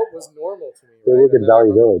 That's what was normal to me. They right? work in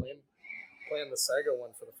Valley Village. Playing the Sega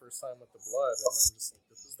one for the first time with the blood, and I'm just like,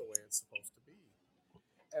 this is the way it's supposed to be.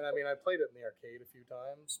 And I mean, I played it in the arcade a few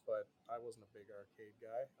times, but I wasn't a big arcade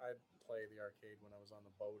guy. I'd play the arcade when I was on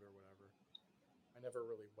the boat or whatever. I never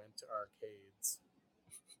really went to arcades.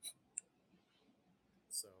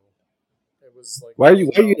 So it was like, why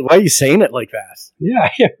are you saying it like that? Yeah.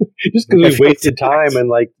 Just because we wasted time and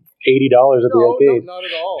like $80 at the arcade. No, not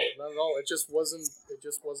at all. It just wasn't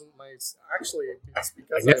my. Actually, it's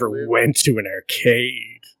because I never went to an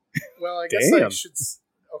arcade. Well, I guess I should.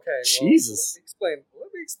 Okay, Jesus. Let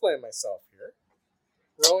me explain myself here.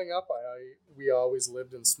 Growing up, we always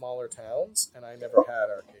lived in smaller towns, and I never had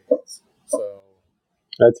arcades. So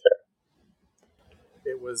that's fair.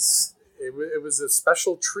 It was a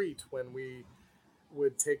special treat when we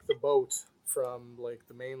would take the boat from like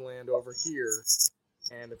the mainland over here.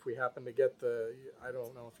 And if we happened to get I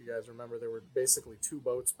don't know if you guys remember, there were basically two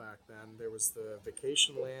boats back then. There was the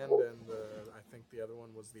Vacation Land, and I think the other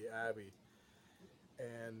one was the Abbey.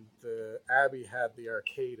 And the Abbey had the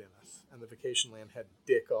arcade in it, and the Vacation Land had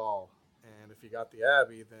Dick All. And if you got the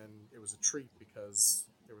Abbey, then it was a treat because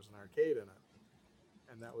there was an arcade in it.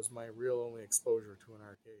 And that was my real only exposure to an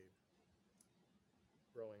arcade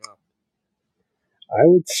growing up. I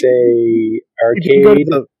would say arcade.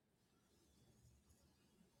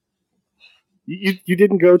 You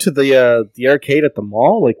didn't go to the arcade at the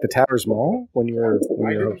mall, like the Towers Mall, when you were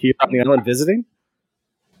here on the island visiting?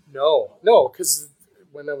 No, because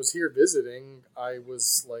when I was here visiting, I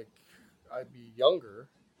was like, I'd be younger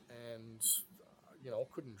and,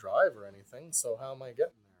 couldn't drive or anything. So how am I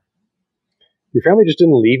getting there? Your family just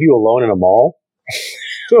didn't leave you alone in a mall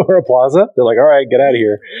or a plaza? They're like, all right, get out of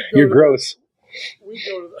here. You're gross.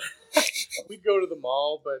 We'd go to the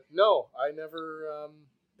mall, but no, I never,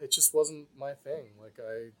 it just wasn't my thing. Like,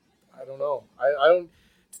 I don't know. I don't,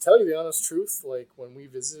 to tell you the honest truth, like when we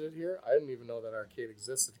visited here, I didn't even know that arcade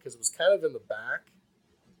existed because it was kind of in the back.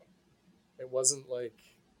 It wasn't like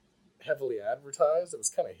heavily advertised. It was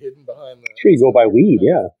kind of hidden behind the. Sure, you go buy weed.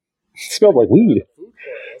 Yeah, it smelled like weed. Food court,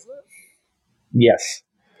 wasn't it? Yes,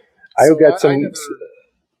 I got some.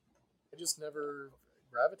 I just never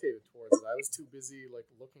gravitated towards it. I was too busy like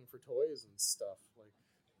looking for toys and stuff. Like,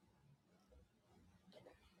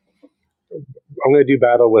 I'm going to do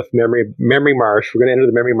battle with Memory Marsh. We're going to enter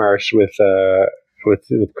the Memory Marsh with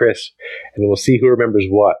Chris, and we'll see who remembers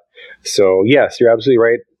what. So yes, you're absolutely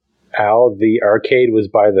right, Al. The arcade was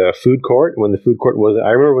by the food court. When the food court was,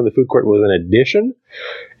 I remember when the food court was an addition,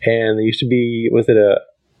 and there used to be, was it a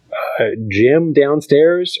gym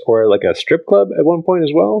downstairs or like a strip club at one point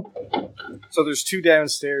as well? So there's two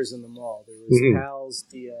downstairs in the mall. There was Pal's,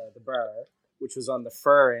 the bar, which was on the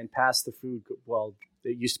far end past the food. Well,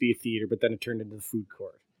 it used to be a theater, but then it turned into the food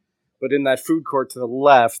court. But in that food court to the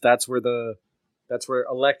left, that's where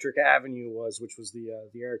Electric Avenue was, which was the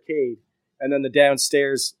arcade. And then the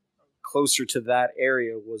downstairs, closer to that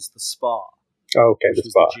area, was the spa. Oh, okay, the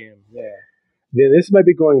spa. The gym. Yeah. Then this might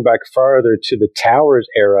be going back farther to the Towers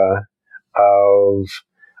era of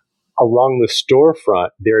along the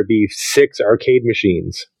storefront, there'd be 6 arcade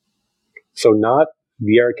machines. So not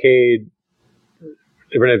the arcade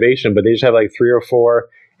renovation, but they just have like 3 or 4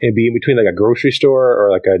 and be in between like a grocery store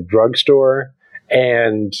or like a drugstore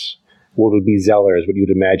and what would be Zellers, what you'd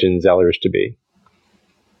imagine Zellers to be.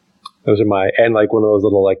 Those are and like one of those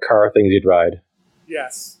little like car things you'd ride.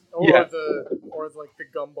 Yes. Or like the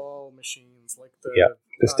gumball machines, like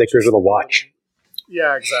the stickers of the watch.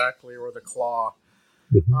 Yeah, exactly, or the claw.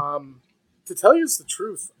 Mm-hmm. To tell you the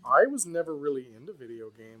truth, I was never really into video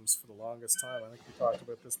games for the longest time. I think we talked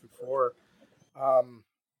about this before.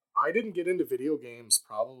 I didn't get into video games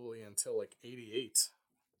probably until like 88,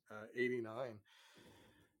 89.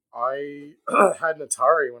 I had an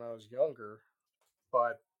Atari when I was younger,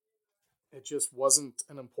 but it just wasn't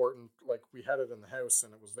an important, like we had it in the house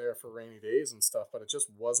and it was there for rainy days and stuff, but it just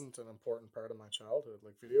wasn't an important part of my childhood.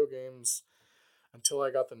 Like video games, until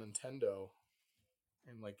I got the Nintendo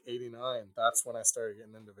in like 89, that's when I started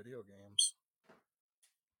getting into video games.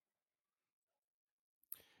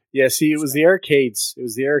 Yeah, see, it was the arcades. It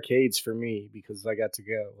was the arcades for me because I got to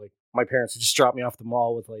go. Like my parents would just drop me off the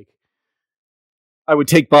mall with like, I would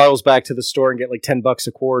take bottles back to the store and get like $10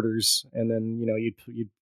 a quarters, and then you'd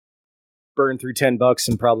burn through $10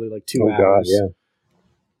 in probably like 2 hours. God, yeah.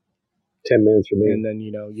 10 minutes for me. And then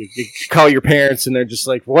you call your parents and they're just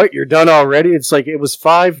like, "What? You're done already?" It's like it was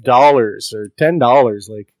 $5 or $10.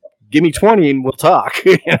 Like, give me 20 and we'll talk.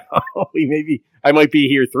 I might be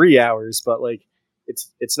here 3 hours, but like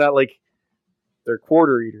it's not like they're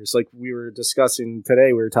quarter eaters. Like we were discussing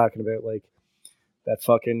today, we were talking about like that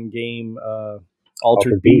fucking game,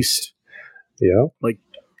 Altered Beast. Yeah, like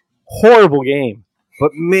horrible game.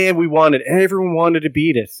 But man, everyone wanted to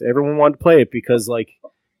beat it. Everyone wanted to play it because like,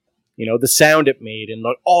 the sound it made and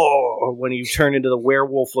like, when you turn into the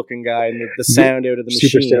werewolf looking guy and the sound out of the machine.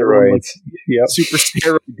 Super steroids. Like, yep. Super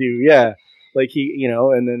steroid dude, yeah. Like he,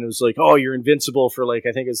 and then it was like, you're invincible for like,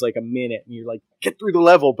 I think it's like a minute and you're like, get through the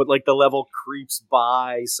level. But like the level creeps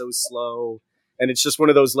by so slow. And it's just one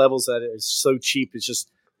of those levels that is so cheap. It's just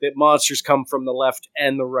that monsters come from the left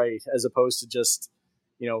and the right as opposed to just,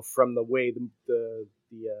 from the way the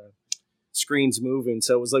screen's moving.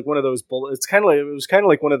 So it was like one of those bullet. It was kind of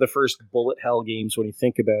like one of the first bullet hell games when you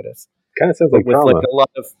think about it. Kind of sounds like with drama. Like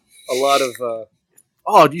a lot of.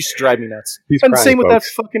 It used to drive me nuts. And crying, same with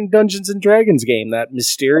folks. that fucking Dungeons and Dragons game, that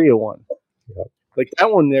Mysteria one. Yep. Like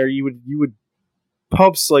that one there, you would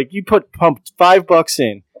pump $5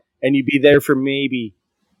 in, and you'd be there for maybe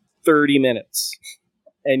 30 minutes,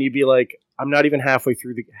 and you'd be like, I'm not even halfway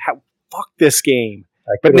through fuck this game.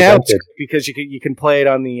 But now because you can play it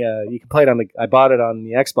on the I bought it on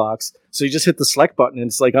the Xbox, so you just hit the select button and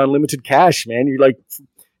it's like unlimited cash, man. You're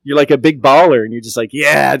like a big baller, and you're just like,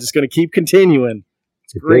 yeah, just gonna keep continuing.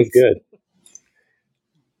 It's great. Feels good.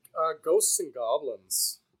 Ghosts and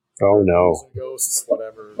Goblins. Oh no. Ghosts,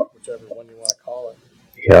 whichever one you want to call it.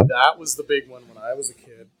 Yeah. That was the big one when I was a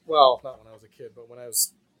kid. Well, not when I was a kid, but when I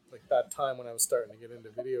was like that time when I was starting to get into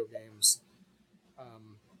video games.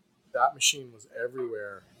 That machine was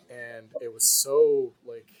everywhere, and it was so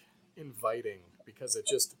like inviting because it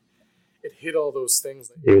hit all those things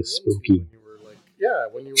that you were spooky when you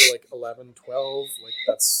were like 11, 12, like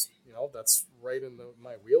that's right in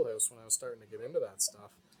my wheelhouse when I was starting to get into that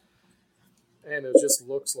stuff. And it just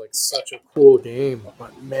looks like such a cool game,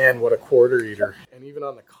 but man, what a quarter eater. And even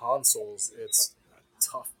on the consoles, it's a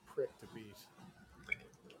tough prick to beat.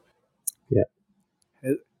 Yeah.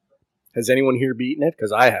 Has anyone here beaten it?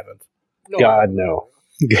 Because I haven't. No, God, no.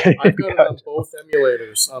 I've got it on both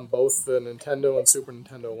emulators, on both the Nintendo and Super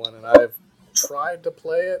Nintendo one, and I've tried to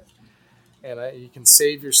play it, and you can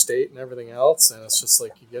save your state and everything else, and it's just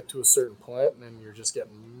like you get to a certain point, and then you're just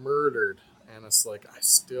getting murdered, and it's like I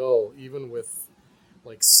still, even with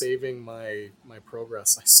like saving my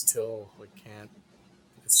progress, I still like can't.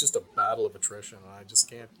 It's just a battle of attrition, and I just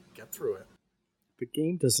can't get through it. The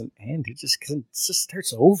game doesn't end; it just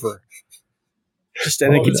starts over.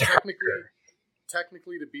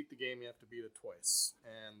 Technically, to beat the game, you have to beat it twice.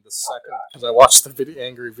 And the second, because I watched the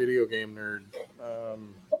Angry Video Game Nerd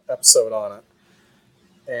episode on it,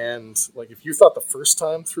 and like if you thought the first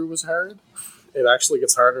time through was hard, it actually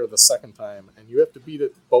gets harder the second time, and you have to beat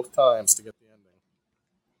it both times to get the ending.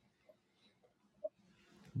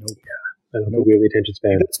 Nope. I don't think we have the attention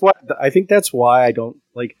span. I think that's why I don't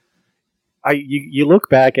like. You look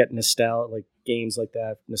back at like games like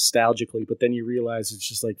that nostalgically, but then you realize it's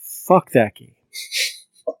just like fuck that game.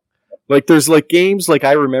 Like there's like games like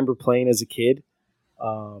I remember playing as a kid,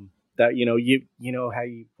 that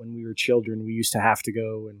when we were children we used to have to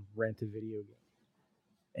go and rent a video game,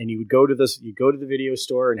 and you go to the video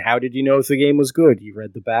store, and how did you know if the game was good? You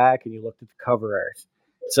read the back and you looked at the cover art.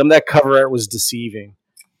 Some of that cover art was deceiving.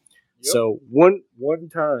 Yep. So one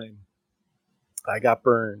time I got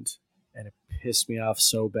burned, and it pissed me off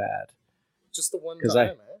so bad. Just the one Because time,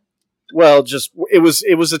 eh? well, just it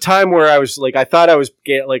was a time where I was like, I thought I was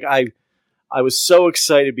like I was so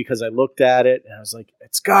excited because I looked at it and I was like,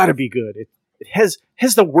 it's got to be good. It has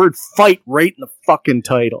the word fight right in the fucking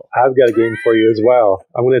title. I've got a game for you as well.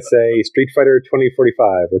 I'm going to say Street Fighter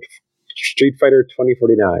 2045 or Street Fighter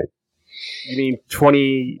 2049. You mean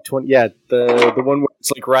 2020? Yeah, the one where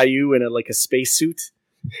it's like Ryu in like a spacesuit.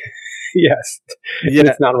 Yes. Yeah, And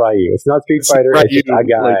it's not Ryu. It's not Street It's Fighter. Ryu, It's just a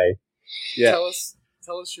guy. like- yeah.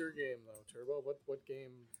 Tell us your game though, Turbo. What game?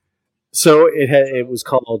 So it was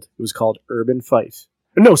called Urban Fight.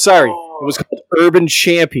 No, sorry, it was called Urban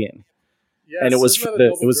Champion. Yes, And it was isn't for that a the-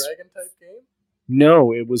 Double it was- Dragon type game?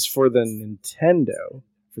 No, it was for the Nintendo,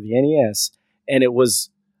 for the NES, and it was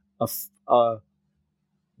a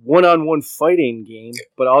one-on-one fighting game.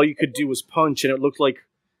 But all you could do was punch, and it looked like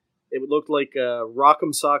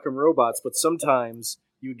Rock'em Sock'em Robots. But sometimes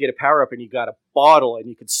you would get a power up, and you got a bottle, and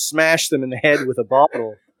you could smash them in the head with a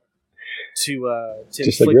bottle to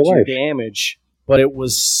Just like inflict real your life. damage. But it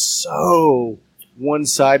was so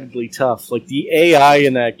one-sidedly tough. Like the AI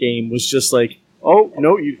in that game was just like, oh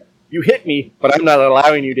no, you hit me, but I'm not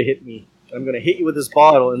allowing you to hit me. I'm going to hit you with this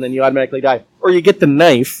bottle, and then you automatically die. Or you get the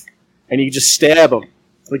knife, and you just stab them.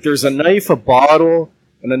 Like there's a knife, a bottle,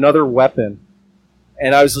 and another weapon.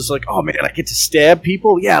 And I was just like, oh man, I get to stab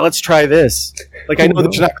people? Yeah, let's try this. Like I know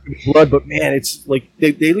there's not going to be blood, but man, it's like they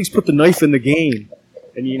at least put the knife in the game.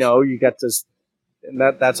 And you got this, and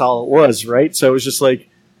that's all it was, right? So it was just like,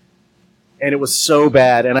 and it was so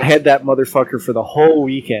bad. And I had that motherfucker for the whole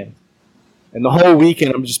weekend. And the whole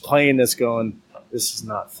weekend I'm just playing this going, this is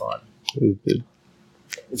not fun.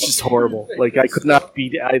 It's just horrible. Like I could not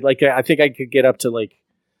beat I think I could get up to like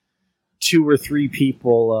 2 or 3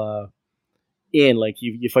 people in. Like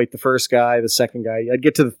you fight the first guy, the second guy. I'd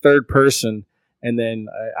get to the third person, and then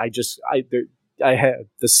I had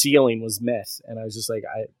the ceiling was met, and I was just like,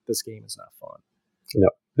 this game is not fun. No,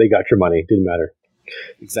 they got your money. Didn't matter.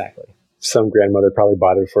 Exactly. Some grandmother probably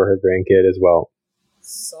bought it for her grandkid as well.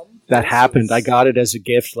 That happened. I got it as a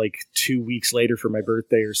gift like 2 weeks later for my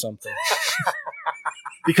birthday or something.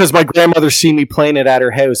 Because my grandmother seen me playing it at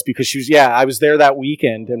her house because I was there that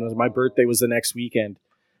weekend, and my birthday was the next weekend.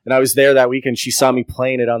 And I was there that weekend. She saw me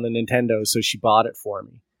playing it on the Nintendo, so she bought it for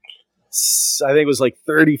me. I think it was like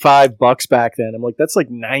 $35 back then. I'm like, that's like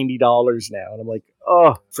 $90 now. And I'm like,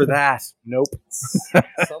 oh, for that. Nope.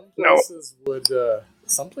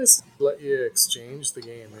 Some places would let you exchange the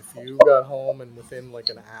game. If you got home and within like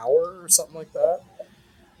an hour or something like that,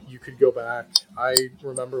 you could go back. I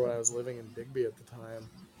remember when I was living in Digby at the time,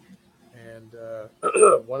 and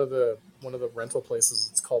one of the rental places,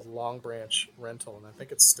 it's called Long Branch Rental, and I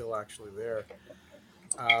think it's still actually there.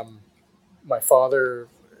 My father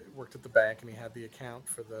worked at the bank, and he had the account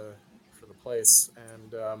for the place,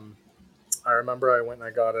 and I remember I went and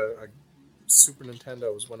I got a Super Nintendo.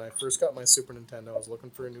 It was when I first got my Super Nintendo. I was looking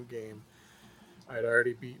for a new game. I had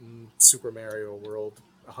already beaten Super Mario World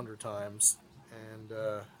 100 times, and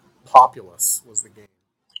Populous was the game.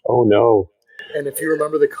 Oh no! And if you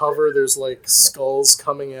remember the cover, there's like skulls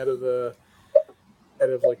coming out of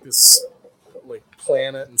like this like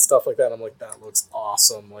planet and stuff like that. I'm like, that looks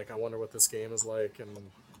awesome. Like, I wonder what this game is like. And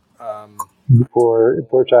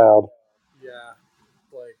Poor child. yeah,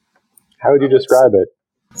 like, how would you describe it?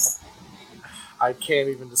 I can't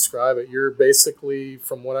even describe it. You're basically,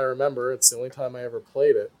 from what I remember, it's the only time I ever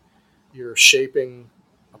played it, you're shaping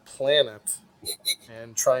a planet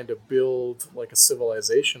and trying to build like a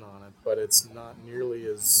civilization on it, but it's not nearly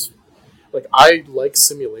as like, I like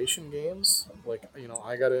simulation games. Like,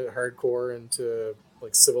 I got it hardcore into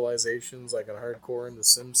like civilizations. I got hardcore into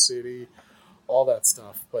SimCity, all that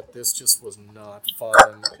stuff. But this just was not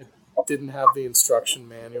fun. It didn't have the instruction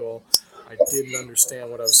manual. I didn't understand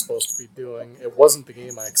what I was supposed to be doing. It wasn't the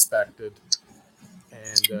game I expected,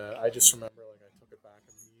 and I just remember like I took it back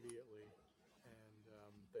immediately,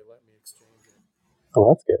 and they let me exchange it. Oh,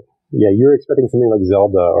 that's good. Yeah, you're expecting something like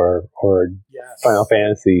Zelda or Yes. Final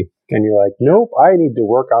Fantasy, and you're like, nope, I need to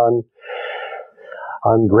work on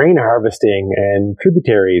grain harvesting and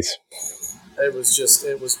tributaries. It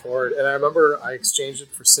was hard, and I remember I exchanged it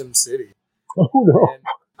for SimCity. Oh no! And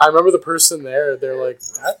I remember the person there. They're like,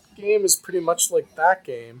 "That game is pretty much like that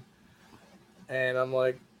game," and I'm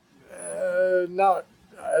like, "No,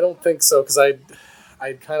 I don't think so," because I'd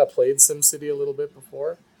kind of played SimCity a little bit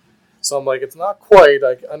before, so I'm like, "It's not quite.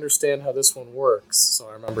 I understand how this one works." So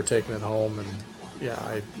I remember taking it home, and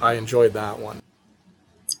yeah, I enjoyed that one.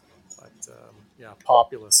 But yeah,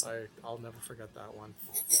 Populous. I'll never forget that one.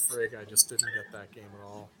 Frig, I just didn't get that game at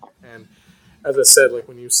all, and as I said, like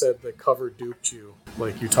when you said the cover duped you,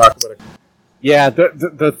 like you talk about it. Yeah,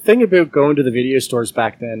 the thing about going to the video stores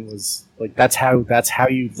back then was like that's how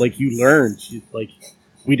you like you learned. Like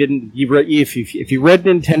we didn't if you read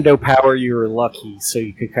Nintendo Power, you were lucky, so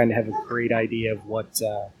you could kind of have a great idea of what's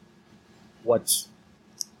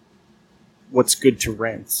good to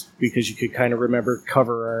rent because you could kind of remember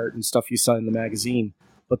cover art and stuff you saw in the magazine.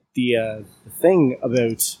 But the thing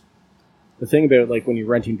about like when you're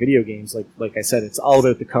renting video games, like I said, it's all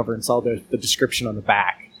about the cover and it's all about the description on the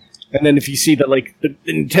back. And then if you see the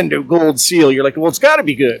Nintendo Gold seal, you're like, well, it's got to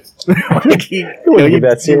be good. Like, you were duped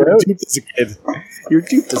as a kid. You're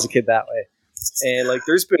duped as a kid that way. And like,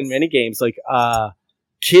 there's been many games like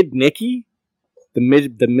Kid Nicky,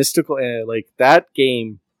 the mystical, like that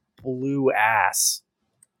game blew ass.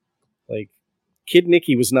 Like Kid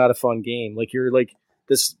Nicky was not a fun game. Like you're like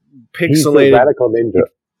this pixelated. He's the radical ninja.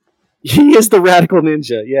 He is the radical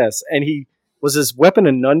ninja, yes, and he. Was his weapon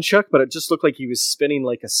a nunchuck, but it just looked like he was spinning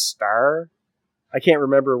like a star? I can't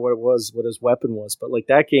remember what his weapon was, but like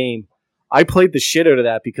that game, I played the shit out of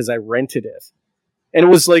that because I rented it. And it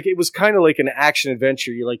was kind of like an action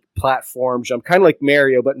adventure. You like platform jump, kind of like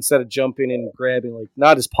Mario, but instead of jumping and grabbing, like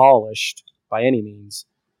not as polished by any means,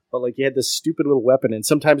 but like you had this stupid little weapon, and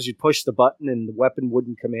sometimes you'd push the button and the weapon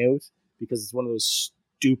wouldn't come out because it's one of those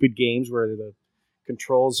stupid games where the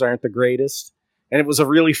controls aren't the greatest. And it was a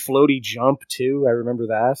really floaty jump, too. I remember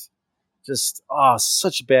that. Just,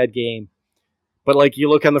 such a bad game. But, like, you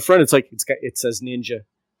look on the front, it's like, it says Ninja.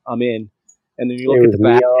 I'm in. And then you look at the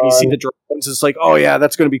back, and you see the drones. It's like, oh, yeah,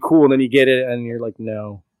 that's going to be cool. And then you get it, and you're like,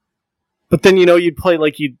 no. But then, you'd play,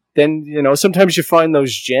 like, sometimes you find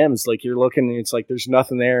those gems. Like, you're looking, and it's like, there's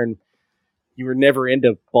nothing there. And you were never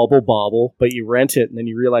into Bubble Bobble, but you rent it, and then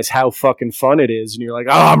you realize how fucking fun it is. And you're like,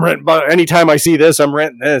 I'm renting, but anytime I see this, I'm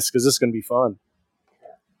renting this, because this is going to be fun.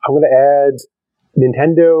 I'm going to add,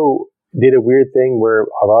 Nintendo did a weird thing where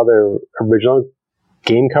a lot of their original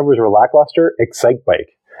game covers were lackluster. Excite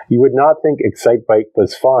Bike. You would not think Excite Bike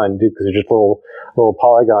was fun because it's just a little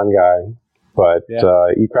polygon guy. But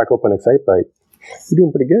you crack open Excite Bike, you're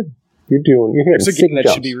doing pretty good. You're hitting There's a game that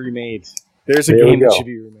jumps. Should be remade. There's a game that should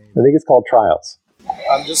be remade. I think it's called Trials.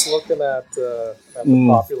 I'm just looking at the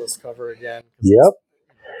Populous cover again. Yep.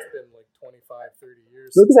 It's been like 25, 30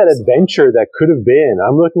 years. Look at that adventure that could have been.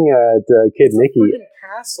 I'm looking at Kid Nicky. It's a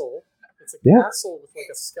castle. It's a castle with like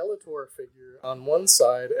a Skeletor figure on one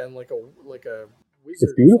side and like a wizard.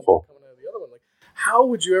 It's beautiful. Coming out of the other one. Like, how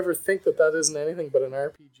would you ever think that isn't anything but an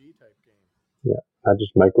RPG type game? Yeah, not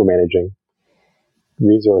just micromanaging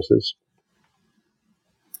resources.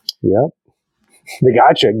 Yep, they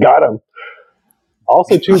got him.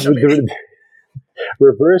 Also, too,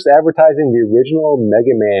 reverse advertising the original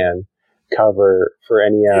Mega Man cover for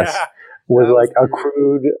NES was like a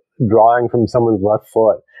crude drawing from someone's left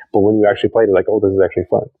foot, but when you actually played it, like, oh, this is actually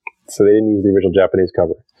fun. So they didn't use the original Japanese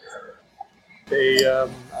cover.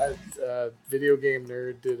 Video Game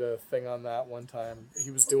Nerd did a thing on that one time.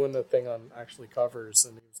 He was doing a thing on actually covers,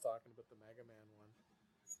 and he was talking about the Mega Man one.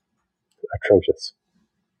 Atrocious.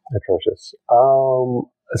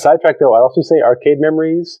 Sidetrack though, I also say arcade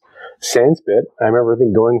memories. Sandspit. I remember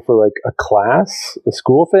going for like a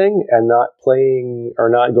school thing, and not playing or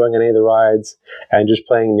not going on any of the rides, and just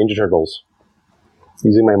playing Ninja Turtles,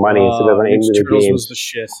 using my money instead of any of the Turtles games. Was the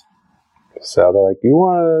shit. So they're like, "You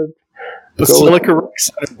want to Basilica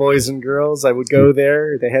Riverside, boys and girls?" I would go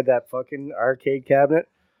there. They had that fucking arcade cabinet.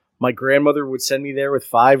 My grandmother would send me there with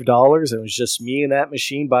 $5. It was just me and that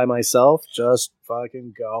machine by myself, just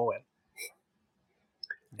fucking going.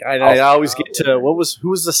 I always get to who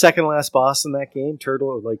was the second last boss in that game?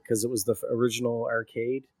 Turtle, like because it was the original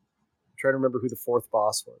arcade. I'm trying to remember who the fourth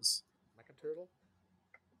boss was. Mecha Turtle?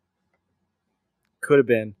 Could have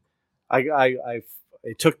been.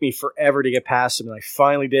 It took me forever to get past him, and I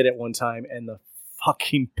finally did it one time, and the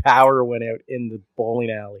fucking power went out in the bowling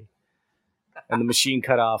alley, and the machine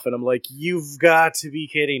cut off, and I'm like, "You've got to be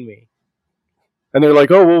kidding me!" And they're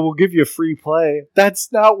like, "Oh, well, we'll give you a free play."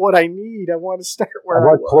 That's not what I need. I want to start where I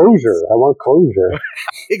want closure.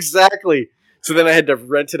 Exactly. So then I had to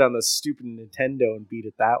rent it on the stupid Nintendo and beat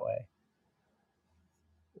it that way.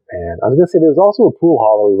 And I was going to say, there was also a pool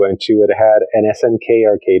hall we went to. It had an SNK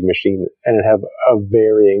arcade machine, and it had a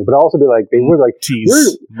varying, but also be like, they were like,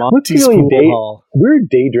 we're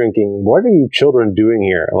day drinking. What are you children doing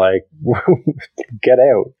here? Like, get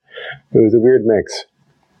out. It was a weird mix.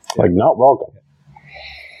 Like, not welcome.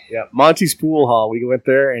 Yeah, Monty's Pool Hall. We went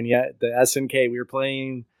there, and the SNK, we were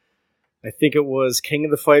playing, I think it was King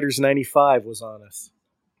of the Fighters 95 was on us.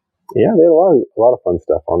 Yeah, they had a lot of fun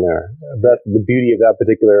stuff on there. But the beauty of that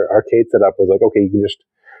particular arcade setup was like, okay, you can just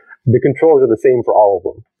the controls are the same for all of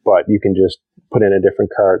them, but you can just put in a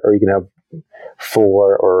different card, or you can have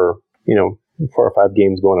 4 or 5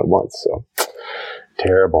 games going at once. So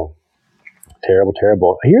terrible.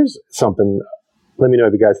 Here's something. Let me know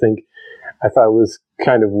if you guys think. I thought it was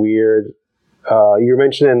kind of weird. You were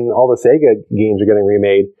mentioning all the Sega games are getting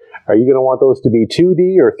remade. Are you going to want those to be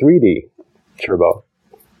 2D or 3D, Turbo?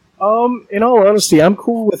 In all honesty, I'm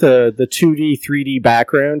cool with the 2D, 3D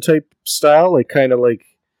background type style, like kind of like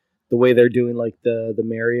the way they're doing like the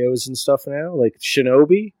Marios and stuff now, like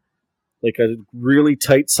Shinobi, like a really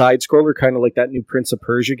tight side scroller, kind of like that new Prince of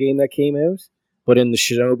Persia game that came out, but in the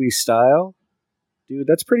Shinobi style. Dude,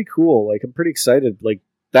 that's pretty cool. Like, I'm pretty excited. Like,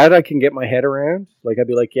 that I can get my head around. Like, I'd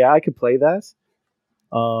be like, yeah, I could play that.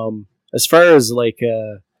 As far as like,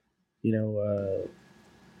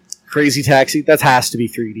 Crazy Taxi, that has to be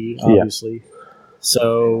 3D, obviously. Yeah.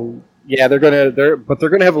 So yeah, they're gonna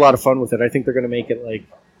have a lot of fun with it. I think they're gonna make it like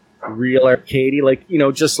real arcadey, like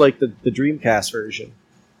just like the Dreamcast version.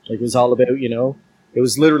 Like it was all about it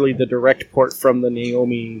was literally the direct port from the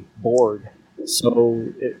Naomi board.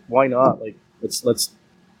 So why not? Like let's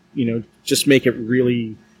just make it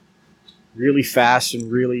really, really fast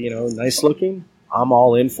and really nice looking. I'm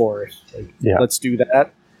all in for it. Like, let's do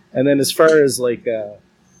that. And then as far as like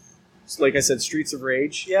I said, Streets of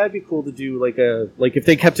Rage, yeah, it'd be cool to do like if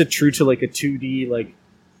they kept it true to like a 2D like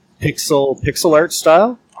pixel art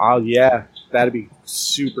style. Oh yeah, that'd be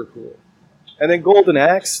super cool. And then Golden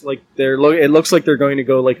Axe, like it looks like they're going to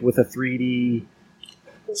go like with a 3D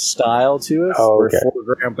style to it, or a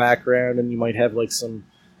foreground background, and you might have like some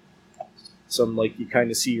like you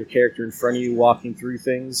kind of see your character in front of you walking through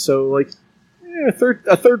things. So like a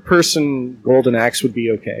third person Golden Axe would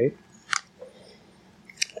be okay.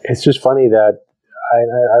 It's just funny that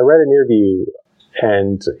I read an interview,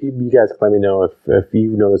 and you guys can let me know if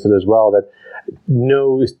you've noticed it as well, that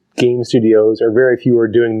no game studios, or very few, are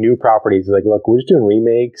doing new properties. Like, look, we're just doing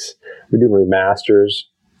remakes, we're doing remasters.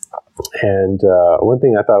 And one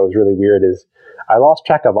thing I thought was really weird is I lost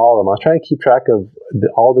track of all of them. I was trying to keep track of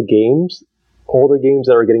all the games, older games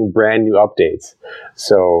that are getting brand new updates.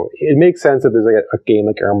 So it makes sense that there's like a game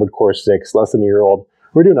like Armored Core 6, less than a year old.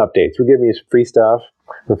 We're doing updates. We're giving you free stuff.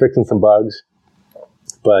 We're fixing some bugs.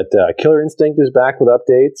 But Killer Instinct is back with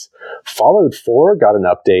updates. Fallout 4 got an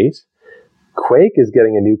update. Quake is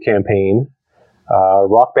getting a new campaign.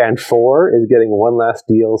 Rock Band 4 is getting one last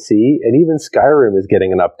DLC, and even Skyrim is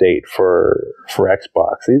getting an update for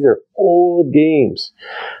Xbox. These are old games.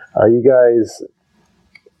 Are you guys?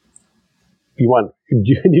 Do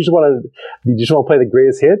you just want to play the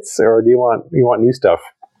greatest hits, or do you want new stuff?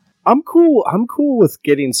 I'm cool with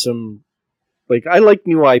getting some. Like, I like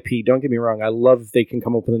new IP. Don't get me wrong. I love they can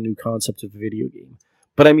come up with a new concept of a video game.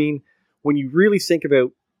 But I mean, when you really think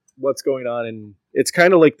about what's going on, and it's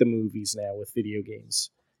kind of like the movies now with video games.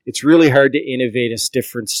 It's really hard to innovate a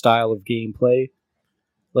different style of gameplay.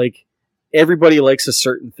 Like, everybody likes a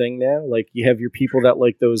certain thing now. Like, you have your people that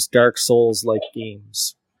like those Dark Souls-like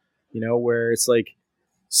games, where it's like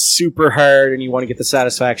super hard and you want to get the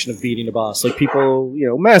satisfaction of beating a boss. Like people,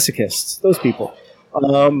 masochists, those people.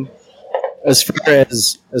 As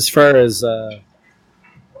far as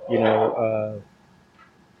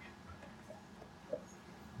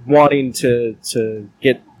wanting to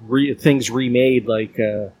get things remade, like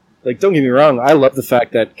don't get me wrong, I love the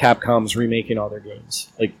fact that Capcom's remaking all their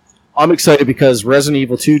games. Like, I'm excited because Resident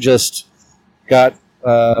Evil 2 just got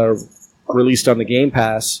released on the Game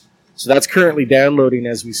Pass, so that's currently downloading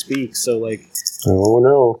as we speak. So like, oh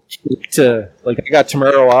no, I got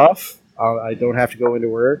tomorrow off. I don't have to go into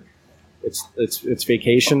work. It's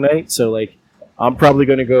vacation night, so like I'm probably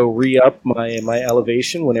going to go re-up my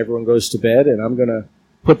elevation when everyone goes to bed, and I'm going to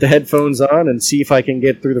put the headphones on and see if I can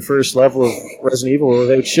get through the first level of Resident Evil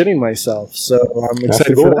without shitting myself. So I'm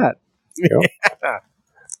excited for that. Yeah.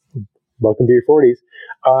 Welcome to your 40s.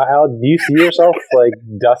 Al, do you see yourself like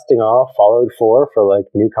dusting off Fallout 4 for like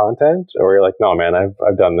new content, or you're like, no man, I've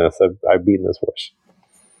done this, I've beaten this horse?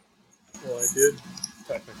 Well, I did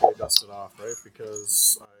technically dust it off, right?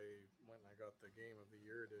 Because I went and I got the Game of the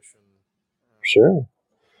Year edition. Sure.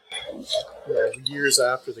 Years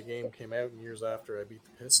after the game came out, and years after I beat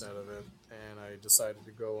the piss out of it, and I decided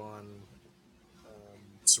to go on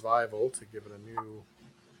survival to give it a new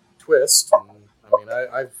twist. And I mean,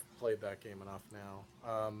 I've played that game enough now.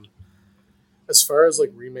 As far as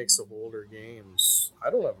like remakes of older games, I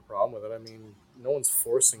don't have a problem with it. I mean, no one's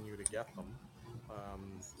forcing you to get them.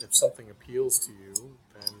 If something appeals to you,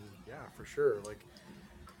 then yeah, for sure. Like,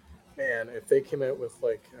 man, if they came out with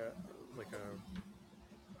like a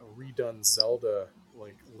redone Zelda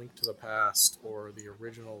like Link to the Past or the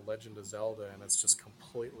original Legend of Zelda, and it's just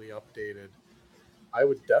completely updated, I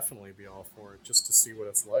would definitely be all for it just to see what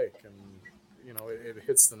it's like. And it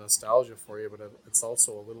hits the nostalgia for you, but it's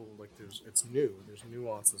also a little like it's new. There's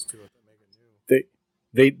nuances to it that make it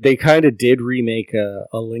new. They kind of did remake a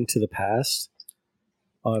Link to the Past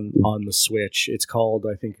on the Switch. I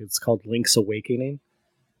think it's called Link's Awakening,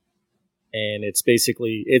 and it's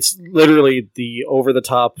literally the over the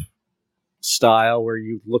top style where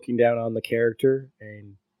you're looking down on the character,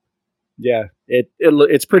 and yeah,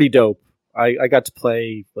 it's pretty dope. I got to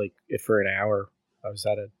play like it for an hour.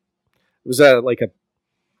 It was at like a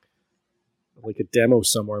demo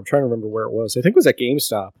somewhere. I'm trying to remember where it was. I think it was at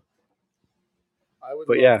GameStop. I would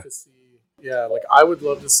love to see, like I would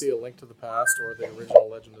love to see a Link to the Past or the original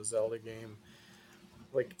Legend of Zelda game,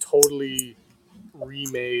 like totally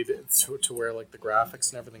remade to where like the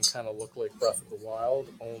graphics and everything kind of look like Breath of the Wild.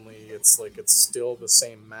 Only it's still the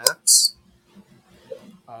same maps,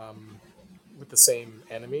 with the same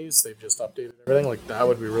enemies. They've just updated everything. Like that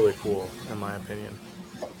would be really cool, in my opinion.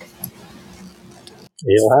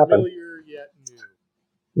 It'll happen. Familiar yet new.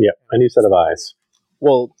 Yeah, a new set of eyes.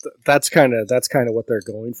 Well, that's kind of what they're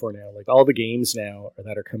going for now. Like all the games now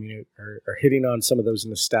that are coming out are hitting on some of those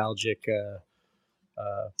nostalgic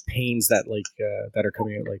pains that that are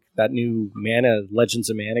coming out. Like that new Legends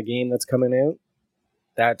of Mana game that's coming out.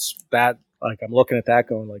 Like I'm looking at that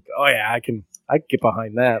going like, oh yeah, I can get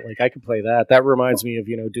behind that. Like I can play that. That reminds me of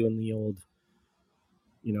doing the old,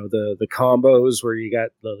 the combos where you got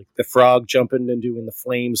the frog jumping and doing the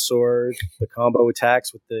flame sword, the combo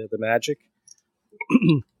attacks with the magic.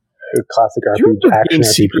 Classic RPG, action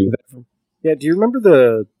RPG. Yeah, do you remember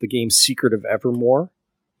the game Secret of Evermore?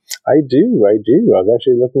 I do. I was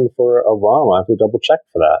actually looking for a ROM. I have to double check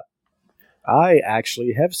for that. I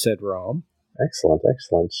actually have said ROM. Excellent.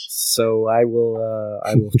 So I will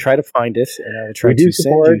try to find it, and I will try to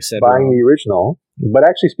send you said buying ROM. the original. But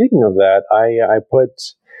actually, speaking of that, I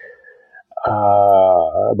put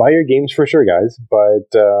buy your games for sure, guys.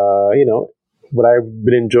 But what I've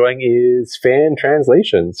been enjoying is fan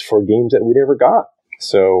translations for games that we never got.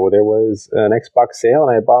 So there was an Xbox sale,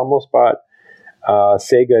 and I almost bought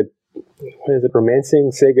Sega. What is it?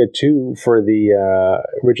 Romancing Sega 2 for the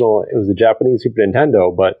original. It was the Japanese Super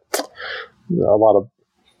Nintendo, but a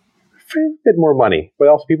bit more money. But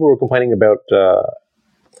also, people were complaining about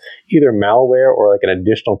either malware or like an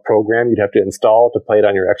additional program you'd have to install to play it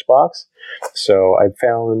on your Xbox. So I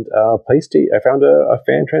found I found a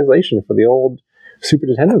fan translation for the old Super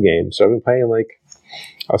Nintendo game. So I've been playing like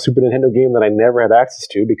a Super Nintendo game that I never had access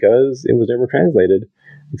to because it was never translated.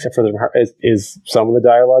 Except for is some of the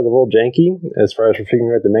dialogue a little janky as far as for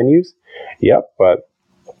figuring out the menus. Yep, but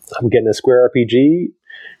I'm getting a Square RPG,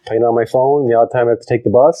 playing on my phone. The odd time I have to take the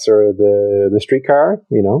bus or the streetcar,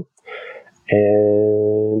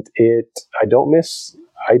 and I don't miss.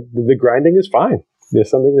 The grinding is fine. There's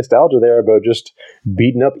something nostalgia there about just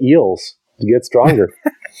beating up eels to get stronger.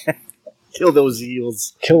 Kill those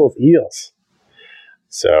eels.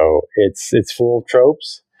 So it's full of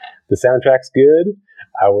tropes. The soundtrack's good.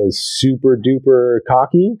 I was super duper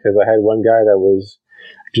cocky because I had one guy that was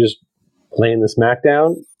just laying the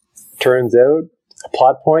smackdown. Turns out, a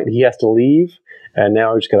plot point, he has to leave, and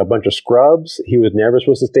now I just got a bunch of scrubs. He was never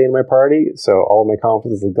supposed to stay in my party, so all of my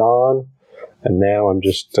confidence is gone. And now I'm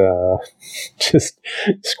just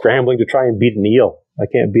scrambling to try and beat an eel. I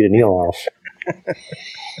can't beat an eel off.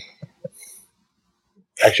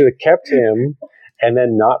 I should have kept him and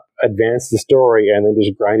then not advance the story and then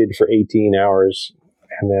just grinded for 18 hours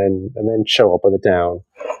and then show up on the town,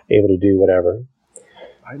 able to do whatever.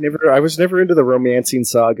 I was never into the Romancing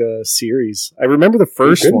Saga series. I remember the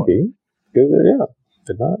first one. Be. Yeah,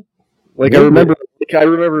 did not. Like I remember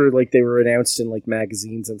like they were announced in like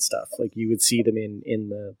magazines and stuff. Like you would see them in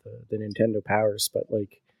the Nintendo Powers, but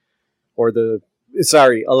like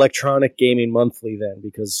Electronic Gaming Monthly then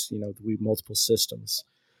because we have multiple systems.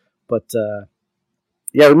 But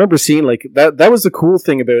yeah, I remember seeing like that was the cool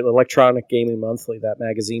thing about Electronic Gaming Monthly, that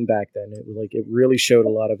magazine back then. It really showed a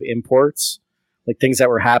lot of imports, like things that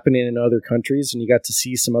were happening in other countries, and you got to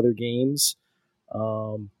see some other games.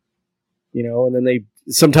 And then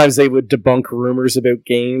sometimes they would debunk rumors about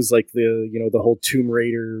games like the whole Tomb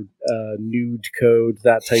Raider nude code,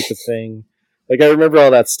 that type of thing. Like I remember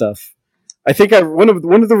all that stuff. I think one of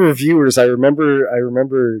the reviewers I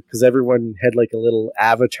remember because everyone had like a little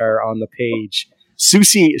avatar on the page.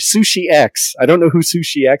 Sushi X. I don't know who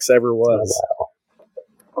Sushi X ever was. Oh, wow.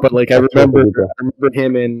 But like I remember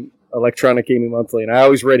him in Electronic Gaming Monthly, and I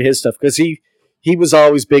always read his stuff because he was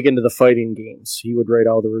always big into the fighting games. He would write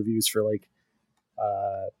all the reviews for like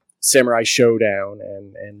Samurai Showdown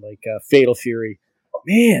and like Fatal Fury.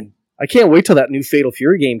 Man, I can't wait till that new Fatal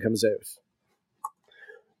Fury game comes out.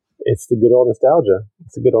 It's the good old nostalgia.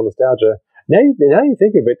 Now you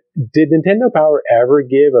think of it, did Nintendo Power ever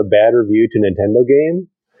give a bad review to a Nintendo game?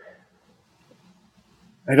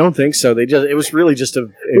 I don't think so. It was really just it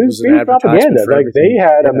was an propaganda. Like they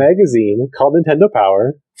had a magazine called Nintendo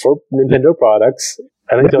Power for Nintendo products,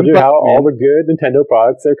 and they told you how all the good Nintendo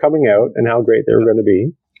products are coming out and how great they were going to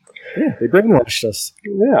be. Yeah, they brainwashed us.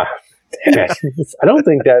 Yeah. Damn it. I don't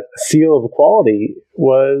think that seal of quality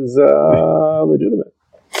was legitimate.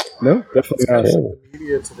 No, definitely not. It's like the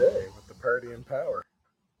media today with the party and power.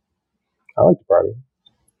 I like the party.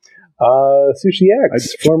 Sushi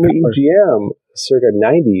X, former EGM, circa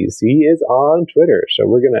 90s. He is on Twitter, so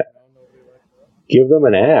we're going to give them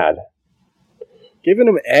an ad. Giving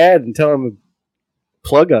them an ad and tell them to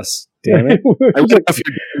plug us, damn it. I don't know if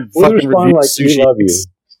we'll respond like, we love you.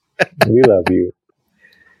 We love you.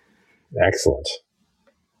 Excellent.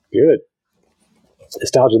 Good.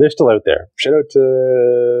 Nostalgia, they're still out there. Shout out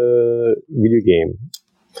to video game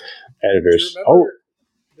editors.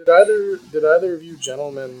 Did either of you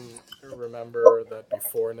gentlemen remember that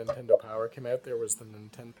before Nintendo Power came out, there was the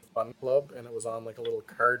Nintendo Fun Club, and it was on like a little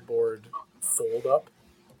cardboard fold up?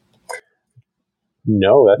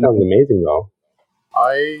 No, that sounds amazing though.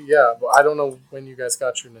 I don't know when you guys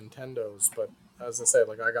got your Nintendos, but as I said,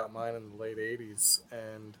 like I got mine in the late 80s,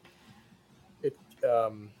 and it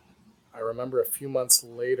I remember a few months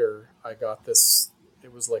later I got this.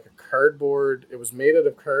 It was like a cardboard. It was made out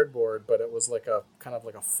of cardboard, but it was like a kind of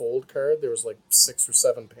like a fold card. There was like 6 or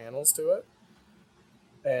 7 panels to it,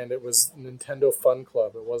 and it was Nintendo Fun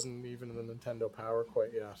Club. It wasn't even in the Nintendo Power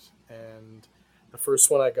quite yet. And the first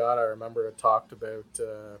one I got, I remember it talked about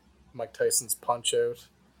Mike Tyson's Punch Out,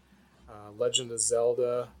 Legend of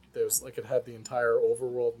Zelda. There was like it had the entire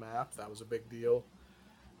overworld map. That was a big deal.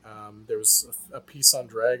 There was a piece on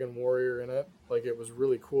Dragon Warrior in it. Like it was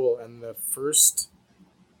really cool. And the first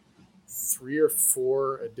 3 or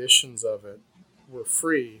 4 editions of it were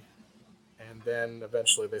free, and then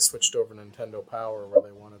eventually they switched over to Nintendo Power where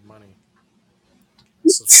they wanted money.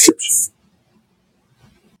 Subscription.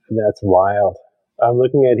 That's wild. I'm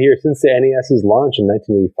looking at here, since the NES's launch in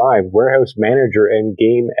 1985, warehouse manager and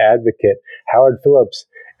game advocate Howard Phillips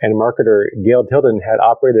and marketer Gail Tilden had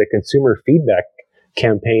operated a consumer feedback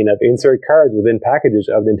campaign of insert cards within packages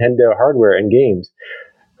of Nintendo hardware and games.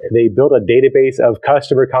 They built a database of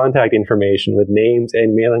customer contact information with names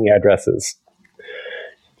and mailing addresses.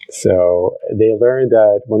 So they learned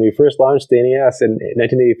that when we first launched the NES in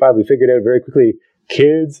 1985, we figured out very quickly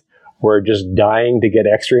kids were just dying to get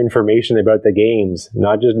extra information about the games,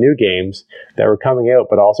 not just new games that were coming out,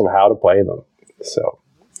 but also how to play them. So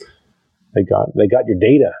they got your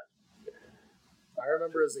data. I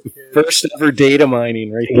remember as a kid. First ever data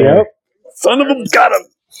mining right there. Yep. Son of a got him.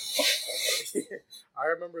 I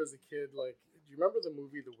remember as a kid, like, do you remember the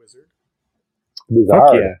movie The Wizard?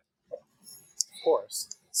 Bizarre. Yeah. Of course.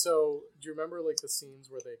 So, do you remember, like, the scenes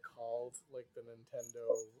where they called, like, the Nintendo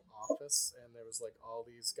office, and there was, like, all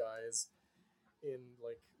these guys in,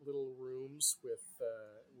 like, little rooms with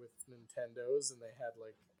Nintendos, and they had,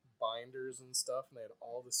 like, binders and stuff, and they had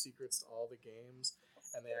all the secrets to all the games,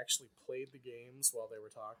 and they actually played the games while they were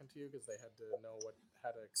talking to you, because they had to know how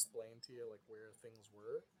to explain to you, like, where things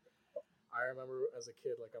were. I remember as a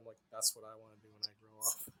kid, like, I'm like, that's what I want to do when I grow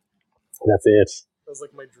up. That's it. That was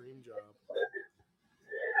like my dream job.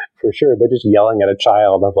 For sure, but just yelling at a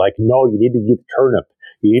child of like, no, you need to get the turnip.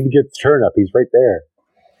 You need to get the turnip. He's right there.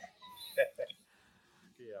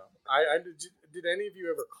 Yeah. Did any of you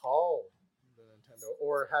ever call the Nintendo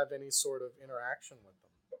or have any sort of interaction with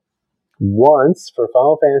them? Once for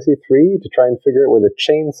Final Fantasy III to try and figure out where the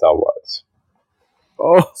chainsaw was.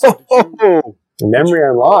 Oh, So Memory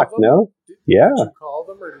unlocked, no? Yeah. Did you call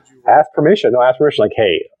them or did you Ask permission. No, ask permission. Like,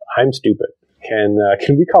 hey, I'm stupid. Can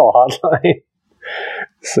we call a hotline?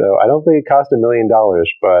 So I don't think it cost $1 million,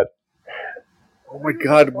 but oh my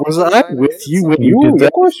God, was I with you when you did that?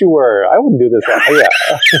 Of course you were. I wouldn't do this. Yeah.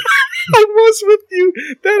 I was with you.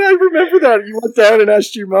 Then I remember that you went down and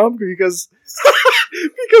asked your mom because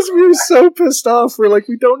we were so pissed off. We're like,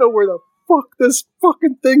 we don't know where the fuck this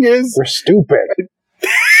fucking thing is. We're stupid.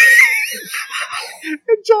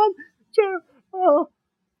 And John,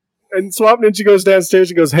 and Swamp Ninja goes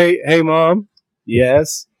downstairs and goes, "Hey, mom,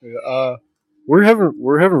 yes, we're having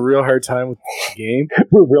a real hard time with the game.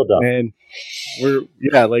 We're real dumb, and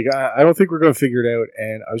I don't think we're gonna figure it out.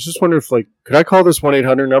 And I was just wondering if, like, could I call this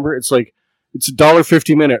 1-800 number? It's like it's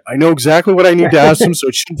 $1.50 a minute. I know exactly what I need to ask them, so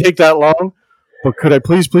it shouldn't take that long. But could I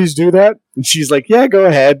please do that?" And she's like, "Yeah, go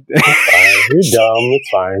ahead." You're dumb. It's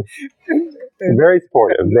fine. Very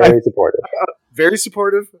supportive. Very supportive. Very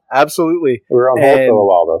supportive. Absolutely. We were on hold for a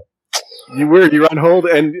while, though. You were on hold,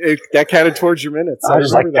 and that counted towards your minutes. I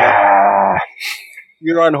was remember like, that.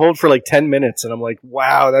 You were on hold for like 10 minutes, and I'm like,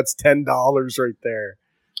 wow, that's $10 right there.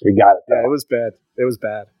 We got it. Yeah, it was bad.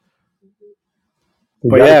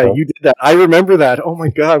 But yeah, you did that. I remember that. Oh my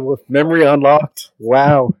God, with memory unlocked.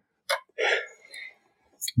 Wow.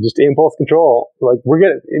 Just impulse control. Like,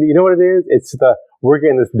 you know what it is? It's we're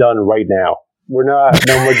getting this done right now. We're not,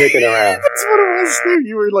 no more dicking around. That's what it was too.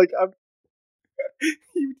 You were like,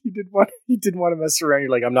 you didn't want to mess around. You're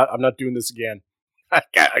like, I'm not doing this again. I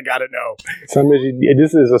gotta know.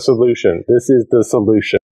 This is a solution. This is the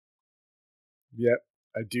solution. Yep,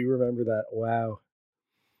 I do remember that. Wow.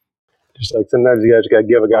 Just like sometimes you guys gotta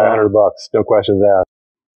give a guy $100, no questions asked.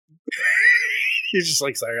 He's just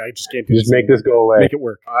like, sorry, I just can't do this. Just make this go away. Make it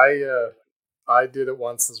work. I did it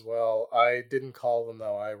once as well. I didn't call them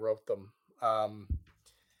though. I wrote them.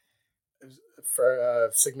 For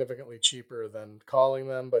significantly cheaper than calling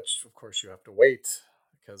them, but of course you have to wait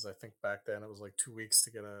because I think back then it was like 2 weeks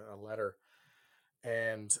to get a letter,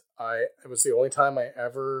 and it was the only time I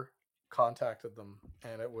ever contacted them,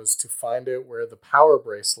 and it was to find out where the power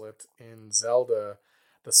bracelet in Zelda,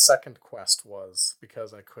 the second quest, was,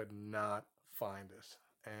 because I could not find it.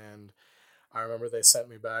 And I remember they sent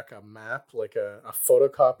me back a map, like a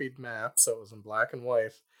photocopied map, so it was in black and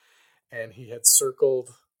white, and he had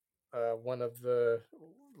circled one of the,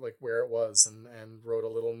 like, where it was, and wrote a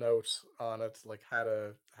little note on it, like how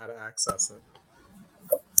to access it.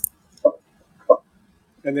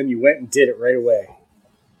 And then you went and did it right away.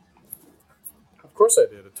 Of course I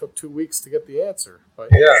did. It took 2 weeks to get the answer, but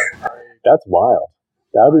yeah, that's wild.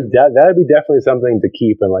 That'd be definitely something to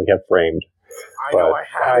keep and like have framed. I know. I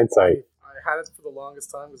had it for the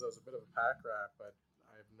longest time because I was a bit of a pack rat, but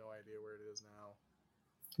I have no idea where it is now.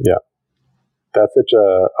 Yeah. That's such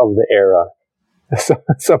of the era.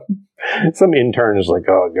 Some intern is like,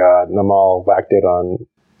 oh God, and I'm all whacked out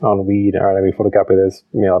on weed. All right, let me photocopy this,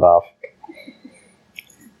 mail it off.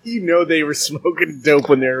 You know they were smoking dope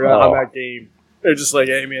when they were on that game. They're just like,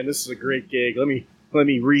 hey man, this is a great gig. Let me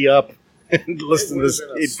re-up and listen to this. It would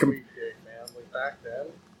have been a sweet gig, man. Like back then,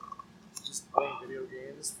 just playing video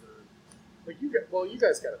games for like you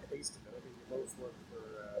guys got a taste of it. I mean, you both worked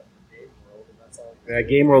for Game World, and that's all. Yeah,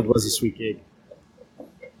 Game World was a sweet gig.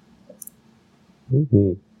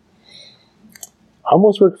 Mm-hmm. I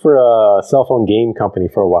almost worked for a cell phone game company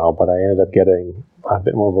for a while, but I ended up getting a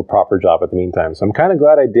bit more of a proper job at the meantime. So I'm kind of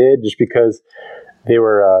glad I did, just because they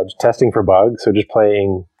were just testing for bugs. So just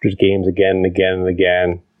playing just games again and again and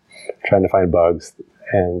again, trying to find bugs,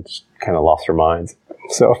 and just kind of lost their minds.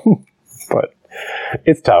 So, but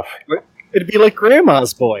it's tough. It'd be like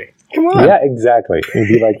Grandma's Boy. Come on. Yeah, exactly. It'd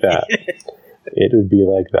be like that. It would be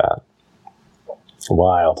like that. It's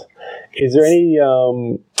wild. Is there any,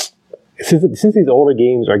 since these older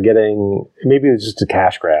games are getting, maybe it's just a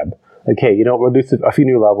cash grab. Like, hey, we'll do a few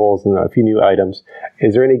new levels and a few new items.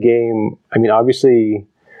 Is there any game, I mean, obviously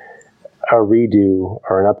a redo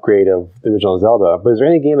or an upgrade of the original Zelda, but is there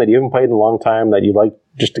any game that you haven't played in a long time that you'd like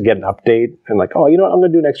just to get an update and like, oh, you know what, I'm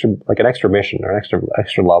going to do an extra mission or an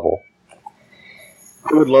extra level?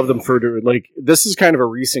 I would love them this is kind of a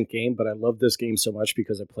recent game, but I love this game so much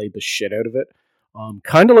because I played the shit out of it.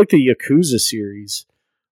 Kind of like the Yakuza series,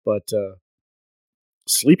 but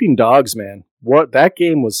Sleeping Dogs, man. That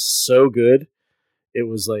game was so good. It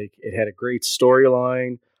was like, it had a great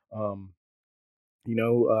storyline.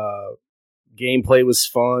 Gameplay was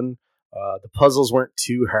fun. The puzzles weren't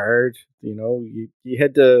too hard. You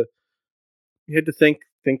had to think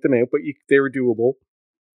them out, but they were doable.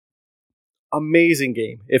 Amazing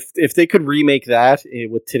game. If they could remake that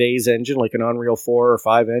with today's engine, like an Unreal 4 or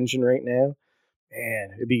 5 engine right now, man,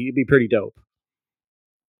 it'd be pretty dope.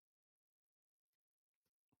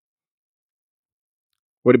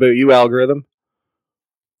 What about you, Algorithm?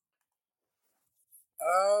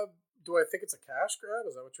 Do I think it's a cash grab?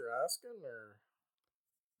 Is that what you're asking, or?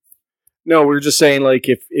 No, we were just saying, like,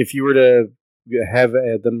 if you were to have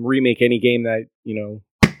them remake any game that,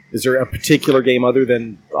 is there a particular game other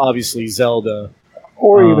than obviously Zelda,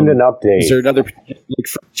 or even an update? Is there another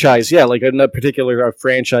franchise? Yeah, like a particular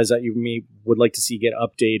franchise that you would like to see get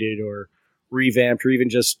updated or revamped, or even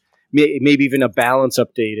just maybe even a balance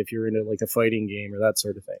update if you're into like a fighting game or that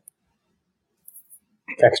sort of thing.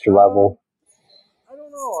 Extra level. I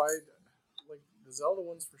don't know. I like the Zelda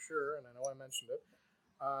ones for sure, and I know I mentioned it.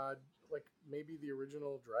 Like maybe the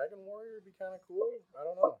original Dragon Warrior would be kind of cool. I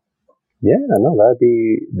don't know. Yeah, no, that'd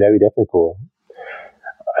be definitely cool.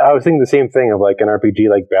 I was thinking the same thing of like an RPG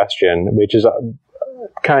like Bastion, which is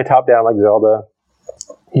kind of top down like Zelda.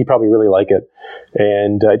 You probably really like it,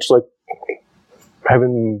 and just like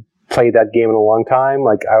haven't played that game in a long time.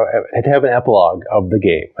 Like I had to have an epilogue of the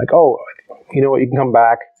game. Like, oh, you know what? You can come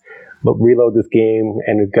back, reload this game,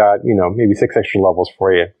 and we've got maybe 6 extra levels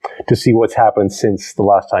for you to see what's happened since the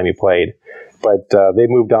last time you played. But they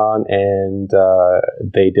moved on, and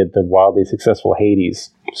they did the wildly successful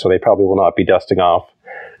Hades, so they probably will not be dusting off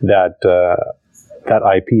that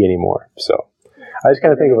IP anymore. So I just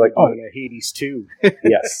kind of think of like, oh, Hades 2.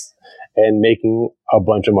 yes, and making a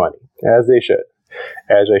bunch of money, as they should.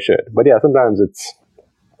 But yeah, sometimes it's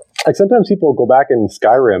like sometimes people go back in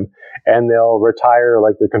Skyrim and they'll retire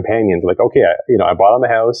like their companions. Like, okay, I bought him a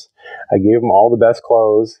house, I gave him all the best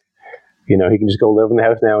clothes. He can just go live in the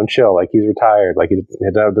house now and chill. Like he's retired. Like he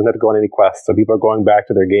doesn't have to go on any quests. So people are going back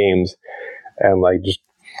to their games and like just,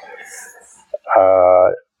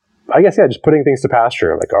 I guess, just putting things to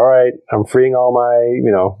pasture. Like, all right, I'm freeing all my,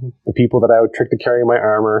 the people that I would trick to carry my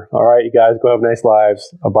armor. All right, you guys go have nice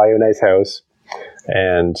lives. I'll buy you a nice house.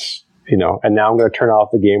 And, and now I'm going to turn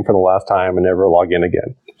off the game for the last time and never log in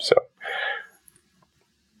again. So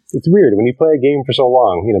it's weird. When you play a game for so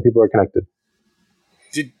long, people are connected.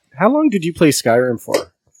 How long did you play Skyrim for?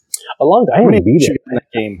 A long time. I haven't beat it. In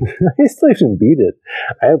that game? I still haven't beat it.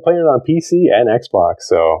 I have played it on PC and Xbox,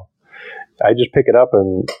 so I just pick it up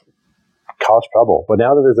and cause trouble. But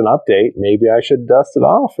now that there's an update, maybe I should dust it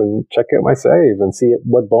off and check out my save and see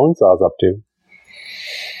what Bonesaw's up to.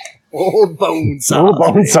 Old Bonesaw. Old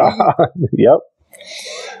Bonesaw. Yep.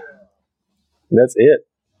 That's it.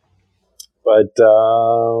 But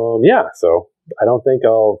yeah, so I don't think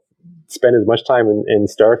I'll spend as much time in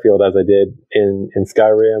Starfield as I did in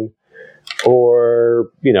Skyrim,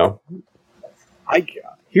 or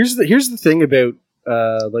here's the thing about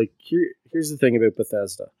here's the thing about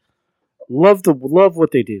Bethesda. Love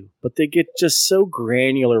what they do, but they get just so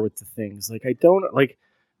granular with the things. Like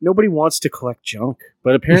nobody wants to collect junk,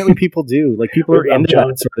 but apparently people do. Like people are into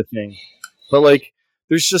that sort of thing. But like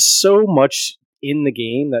there's just so much in the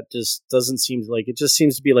game that just doesn't seem like it just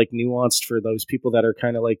seems to be like nuanced for those people that are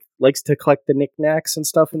kind of like likes to collect the knickknacks and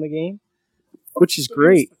stuff in the game, which is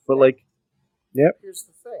great. But like, yep. Here's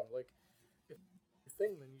the thing: like, if the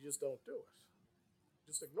thing, then you just don't do it.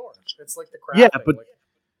 Just ignore it. It's like the crafting. Yeah, but like,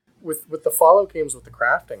 with the Fallout games with the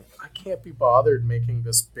crafting, I can't be bothered making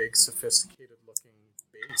this big, sophisticated looking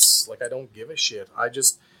base. Like, I don't give a shit. I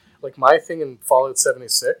just like my thing in Fallout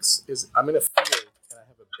 76 is I'm in a field and I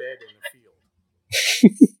have a bed in the field.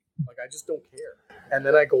 Like I just don't care. And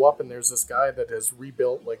then I go up and there's this guy that has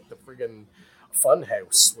rebuilt like the friggin' fun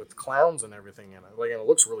house with clowns and everything in it. Like, and it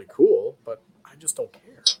looks really cool, but I just don't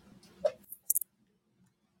care.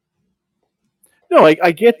 No,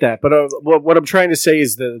 I get that, but what I'm trying to say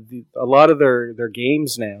is a lot of their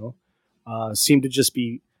games now seem to just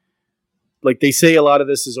be like they say a lot of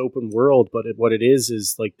this is open world, but what it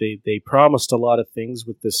is like they promised a lot of things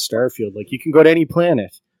with this Starfield. Like you can go to any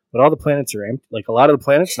planet, but all the planets are empty. Like a lot of the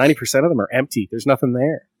planets, 90% of them are empty. There's nothing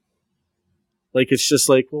there. Like it's just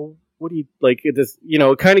like, well, what do you like? It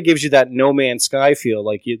kind of gives you that No Man's Sky feel,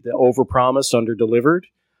 like the overpromised, under-delivered.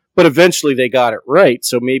 But eventually they got it right.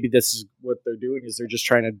 So maybe this is what they're doing is they're just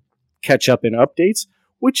trying to catch up in updates,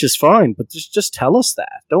 which is fine. But just tell us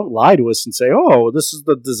that. Don't lie to us and say, oh, this is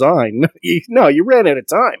the design. No, you ran out of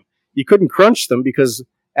time. You couldn't crunch them because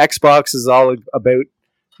Xbox is all about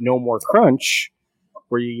no more crunch,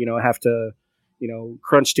 where you have to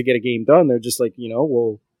crunch to get a game done. They're just like,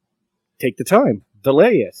 we'll take the time.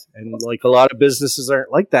 Delay it. And like a lot of businesses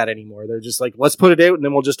aren't like that anymore. They're just like, let's put it out and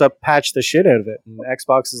then we'll just patch the shit out of it. And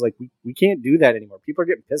Xbox is like, we can't do that anymore. People are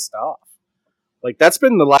getting pissed off. Like that's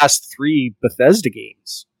been the last 3 Bethesda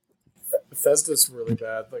games. Bethesda's really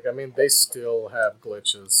bad. Like, I mean, they still have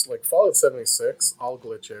glitches. Like Fallout 76, I'll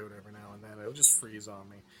glitch out every now and then. It'll just freeze on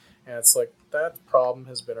me. And it's like, that problem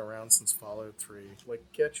has been around since Fallout 3. Like,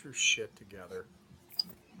 get your shit together.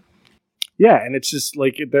 Yeah, and it's just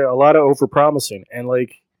like there are a lot of overpromising, and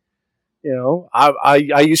like,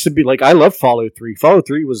 I used to be like, I love Fallout 3. Fallout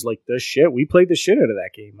 3 was like the shit. We played the shit out of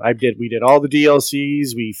that game. We did all the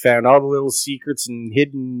DLCs. We found all the little secrets and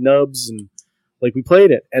hidden nubs, and like we played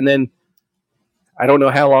it. And then I don't know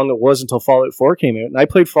how long it was until Fallout 4 came out, and I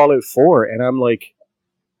played Fallout 4, and I'm like,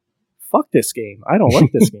 fuck this game. I don't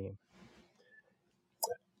like this game.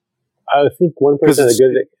 I think one person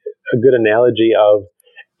a good analogy of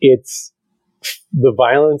it's. The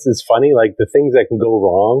violence is funny, like the things that can go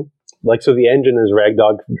wrong. Like, so the engine is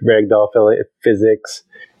ragdoll physics,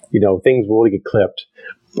 things will get clipped.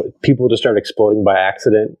 But people just start exploding by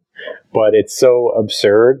accident. But it's so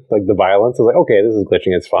absurd, like the violence is like, okay, this is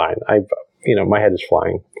glitching, it's fine. my head is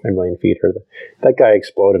flying a million feet. Or that guy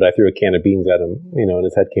exploded. I threw a can of beans at him, and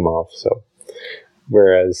his head came off. So,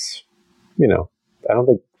 whereas, I don't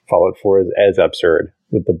think Fallout 4 is as absurd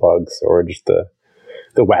with the bugs or just the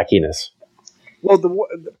wackiness. Well,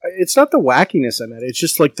 it's not the wackiness I meant. It's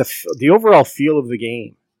just like the overall feel of the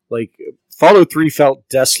game. Like Fallout 3 felt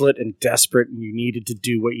desolate and desperate, and you needed to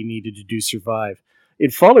do what you needed to do to survive. In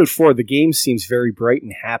Fallout 4, the game seems very bright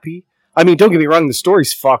and happy. I mean, don't get me wrong, the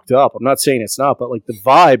story's fucked up. I'm not saying it's not, but like the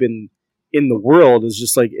vibe in the world is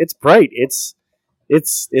just like it's bright. It's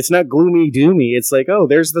not gloomy doomy. It's like, oh,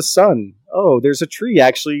 there's the sun. Oh, there's a tree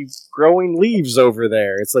actually growing leaves over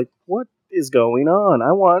there. It's like, what is going on?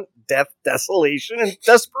 I want death, desolation, and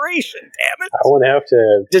desperation. Damn it! I won't have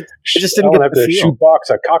to. Just didn't get the feel. Shoebox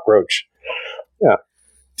a cockroach. Yeah.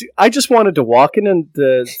 Dude, I just wanted to walk to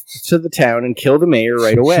the town and kill the mayor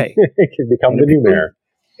right away. Become the new mayor.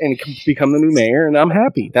 And become the new mayor, and I'm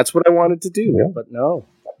happy. That's what I wanted to do. Yeah. But no,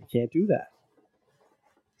 you can't do that.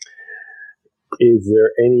 Is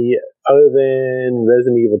there any other than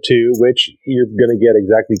Resident Evil 2, which you're going to get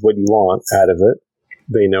exactly what you want out of it?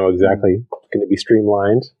 They know exactly. It's going to be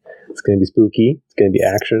streamlined. It's going to be spooky. It's going to be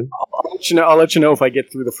action. I'll let you know if I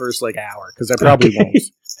get through the first hour, because I probably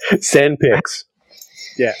won't. Send pics.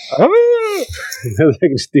 Yeah. I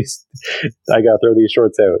gotta throw these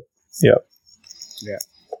shorts out. Yep. Yeah.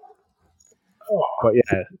 But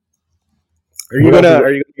yeah. Are you gonna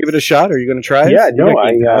give it a shot? Are you gonna try it? Yeah, no,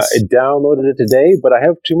 I downloaded it today, but I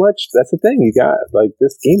have too much. That's the thing. You got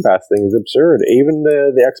this Game Pass thing is absurd. Even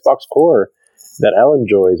the Xbox Core that Al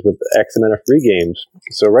enjoys with X amount of free games.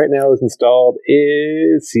 So right now is installed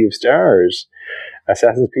is Sea of Stars,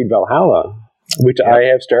 Assassin's Creed Valhalla, which I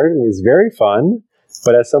have started and is very fun.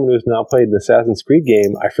 But as someone who's not played an Assassin's Creed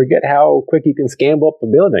game, I forget how quick you can scamble up a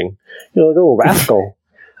building. Like a little rascal,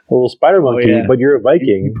 a little spider monkey, but you're a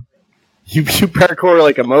Viking. You parkour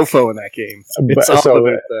like a mofo in that game.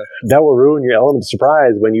 That will ruin your element of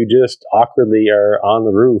surprise when you just awkwardly are on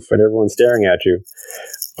the roof and everyone's staring at you.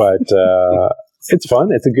 But it's fun.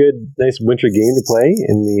 It's a good, nice winter game to play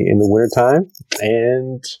in the wintertime.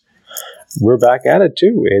 And we're back at it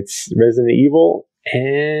too. It's Resident Evil.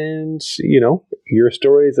 And, your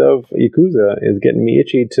stories of Yakuza is getting me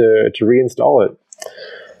itchy to reinstall it.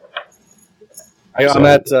 I'm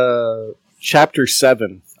at chapter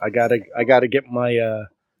 7. I gotta get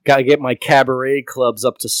my cabaret clubs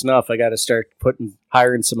up to snuff. I gotta start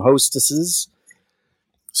hiring some hostesses.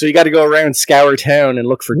 So you got to go around and scour town and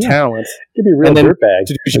look for talent. Give me a real dirtbag.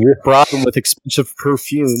 To bribe them with expensive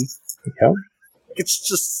perfume. Yeah. It's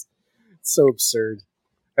just so absurd.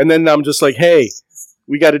 And then I'm just like, hey,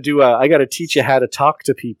 we got to do I got to teach you how to talk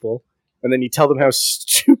to people. And then you tell them how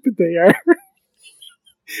stupid they are.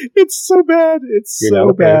 It's so bad. It's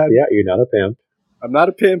so bad. Yeah, you're not a pimp. I'm not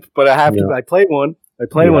a pimp, but I have to. I play one. I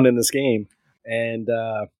play one in this game. And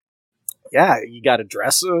you got to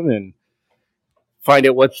dress them and find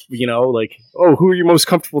out what, who are you most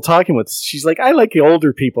comfortable talking with? She's like, I like the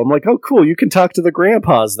older people. I'm like, oh, cool. You can talk to the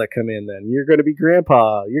grandpas that come in then. You're going to be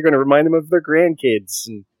grandpa. You're going to remind them of their grandkids.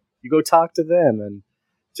 And you go talk to them. And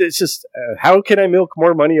it's just, how can I milk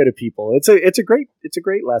more money out of people? It's a great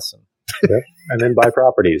lesson. Yep. And then buy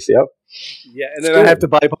properties. Yep. Yeah. And then I have to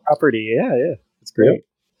buy property. Yeah. It's great. Yep.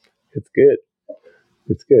 It's good.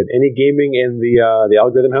 It's good. Any gaming in the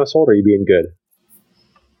algorithm household, or are you being good?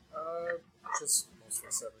 Just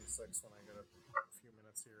mostly 76 when I get a few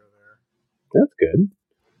minutes here or there. That's good.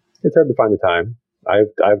 It's hard to find the time. I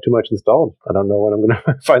have too much installed. I don't know when I'm going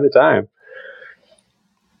to find the time.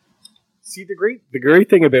 See, the great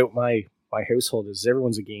thing about my household is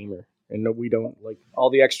everyone's a gamer, and we don't like all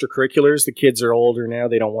the extracurriculars. The kids are older now;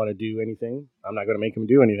 they don't want to do anything. I'm not going to make them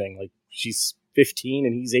do anything. Like she's 15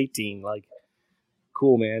 and he's 18. Like,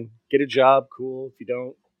 cool, man. Get a job. Cool. If you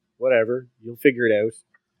don't, whatever. You'll figure it out.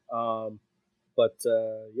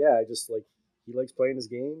 I just he likes playing his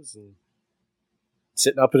games and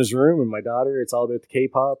sitting up in his room. And my daughter, it's all about the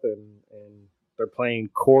K-pop, and they're playing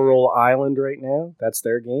Coral Island right now. That's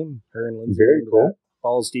their game. Her and Lindsay. Very cool.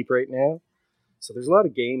 Balls deep right now. So there's a lot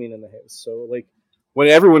of gaming in the house. So when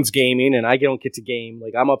everyone's gaming and I don't get to game,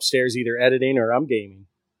 I'm upstairs either editing or I'm gaming,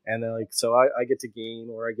 and then so I get to game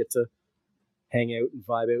or I get to hang out and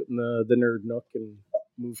vibe out in the nerd nook and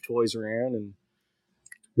move toys around and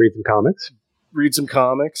read some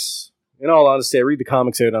comics. In all honesty, I read the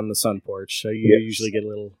comics out on the sun porch. So you usually get a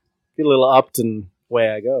little upped and away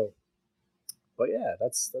I go. But yeah,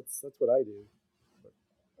 that's what I do.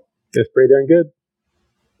 It's pretty darn good.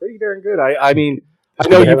 Pretty darn good. I mean, I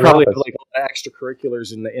know you probably have all the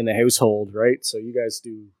extracurriculars in the household, right? So you guys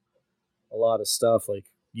do a lot of stuff like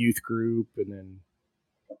youth group and then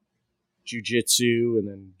jujitsu and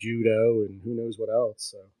then judo and who knows what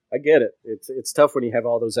else. So I get it. It's tough when you have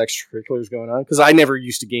all those extracurriculars going on because I never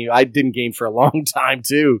used to game. I didn't game for a long time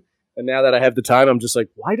too, and now that I have the time, I'm just like,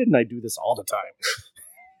 why didn't I do this all the time?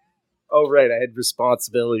 Oh right, I had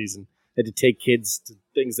responsibilities and had to take kids to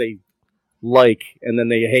things they like and then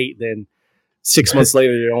they hate. Then 6 months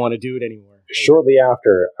later, they don't want to do it anymore. Shortly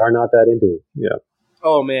after, are not that into it. Yeah.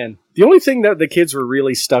 Oh man, the only thing that the kids were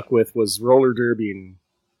really stuck with was roller derby and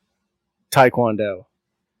taekwondo.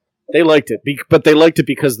 They liked it, but they liked it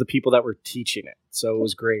because the people that were teaching it, so it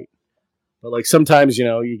was great. But like sometimes,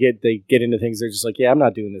 they get into things. They're just like, yeah, I'm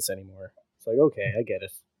not doing this anymore. It's like, okay, I get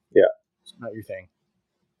it. Yeah, it's not your thing.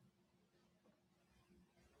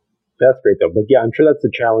 That's great though. But yeah, I'm sure that's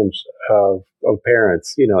the challenge of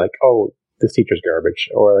parents. Like, oh, this teacher's garbage,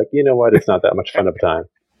 or like, you know what, it's not that much fun of a time.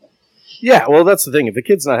 Yeah, well, that's the thing. If the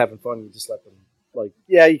kid's not having fun, you just let them. Like,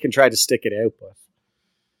 yeah, you can try to stick it out, but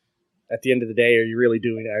at the end of the day, are you really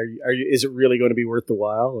doing it? Are you? Is it really going to be worth the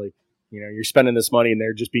while? Like, you're spending this money and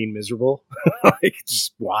they're just being miserable. Like,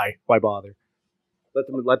 just why bother?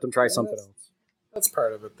 Let them try something else. That's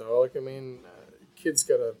part of it, though. Like, I mean, kids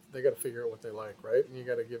gotta figure out what they like, right? And you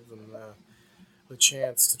gotta give them the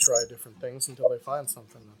chance to try different things until they find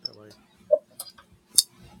something that they like.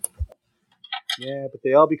 Yeah, but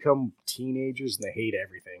they all become teenagers and they hate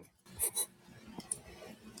everything.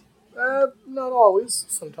 Not always.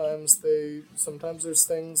 Sometimes there's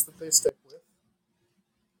things that they stick with.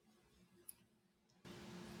 I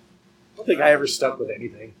don't think I ever stuck with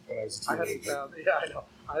anything when I was a teenager. I know.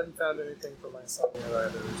 I haven't found anything for myself yet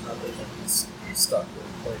either. There's nothing that he's stuck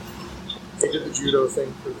with. Like, he did the judo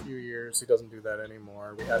thing for a few years. He doesn't do that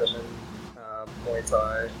anymore. We had him in Muay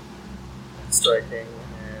Thai, striking,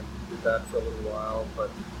 and did that for a little while. But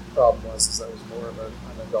the problem was that was more of an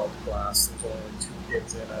adult class. There's only like 2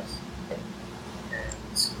 kids in it. And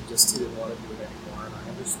he didn't want to do it anymore, and I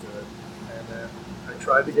understood. And then I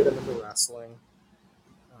tried to get him into wrestling.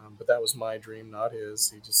 But that was my dream, not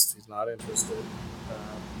his. He's not interested.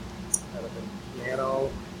 Had him in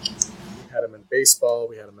piano, we had him in baseball,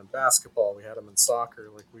 we had him in basketball, we had him in soccer.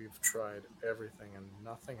 Like, we've tried everything, and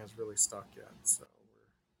nothing has really stuck yet. So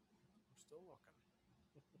we're still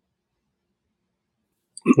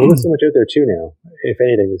looking. Well, there's so much out there too now. If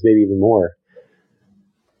anything, there's maybe even more.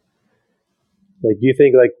 Like, do you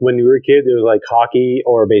think like when you were a kid, there was like hockey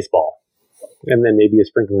or baseball, and then maybe a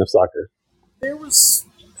sprinkling of soccer?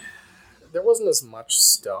 There wasn't as much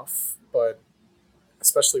stuff, but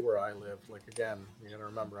especially where I lived, like, again, you got to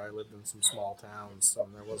remember, I lived in some small towns, so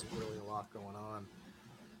there wasn't really a lot going on.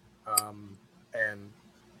 And,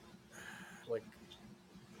 like,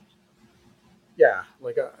 yeah,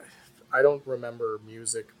 like, I don't remember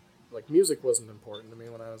music. Like, music wasn't important to me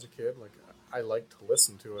when I was a kid. Like, I liked to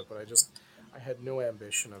listen to it, but I had no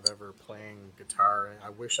ambition of ever playing guitar. I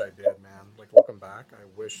wish I did, man. Like, looking back, I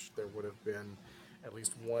wish there would have been at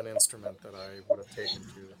least one instrument that I would have taken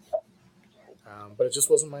to. But it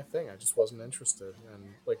just wasn't my thing. I just wasn't interested.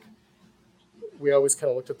 And, like, we always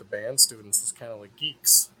kind of looked at the band students as kind of like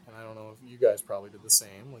geeks. And I don't know if you guys probably did the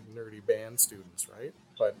same, like nerdy band students, right?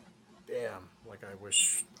 But, damn, like, I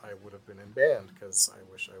wish I would have been in band, because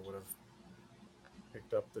I wish I would have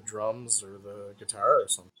picked up the drums or the guitar or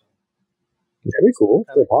something. That'd be cool.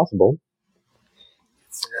 Still possible.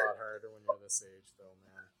 It's a lot harder when you're this age, though,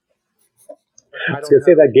 man. I was going to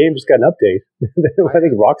say that game just got an update. I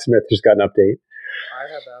think Rocksmith just got an update.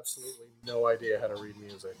 I have absolutely no idea how to read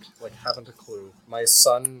music. Like, haven't a clue. My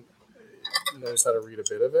son knows how to read a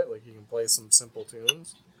bit of it. Like, he can play some simple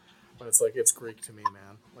tunes. But it's like, it's Greek to me,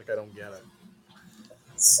 man. Like, I don't get it.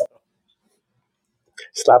 So.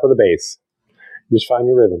 Slap of the bass. Just find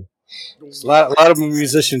your rhythm. A lot of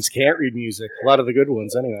musicians can't read music. A lot of the good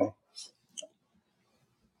ones, anyway.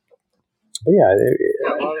 But yeah,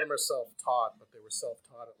 a lot of them are self-taught, but they were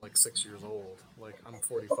self-taught at like 6 years old. Like, I'm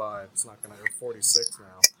 45. It's not gonna. I'm 46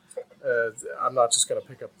 now. I'm not just gonna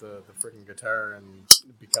pick up the freaking guitar and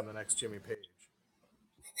become the next Jimmy Page.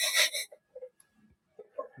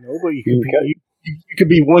 No, but you could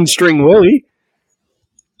be One String Willie.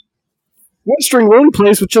 One String Willie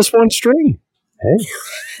plays with just one string. Hey.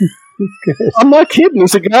 I'm not kidding.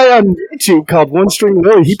 There's a guy on YouTube called One String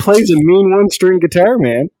Willie. He plays a mean one-string guitar,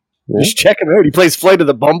 man. Yeah. Just check him out. He plays Flight of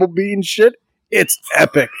the Bumblebee and shit. It's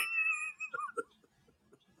epic.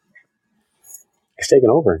 He's taking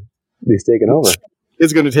over.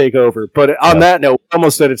 It's going to take over. But on that note, we're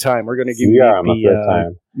almost out of time. We're going to give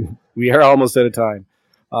We are almost out of time.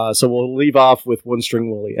 So we'll leave off with One String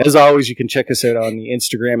Willie. As always, you can check us out on the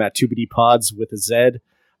Instagram at 2BDPods with a Z.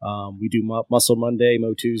 We do Muscle Monday,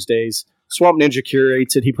 Mo Tuesdays. Swamp Ninja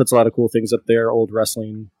curates it. He puts a lot of cool things up there, old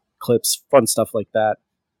wrestling clips, fun stuff like that.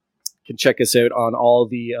 You can check us out on all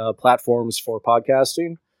the platforms for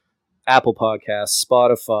podcasting. Apple Podcasts,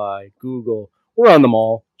 Spotify, Google. We're on them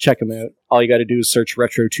all. Check them out. All you got to do is search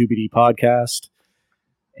Retro2BD Podcast.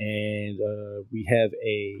 And we have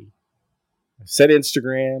a set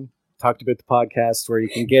Instagram. Talked about the podcast where you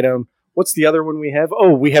can get them. What's the other one we have?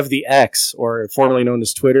 Oh, we have the X, or formerly known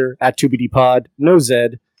as Twitter, @2BDPod. No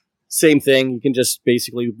Z. Same thing. You can just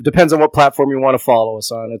basically, depends on what platform you want to follow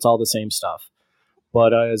us on. It's all the same stuff.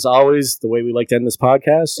 But as always, the way we like to end this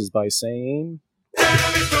podcast is by saying...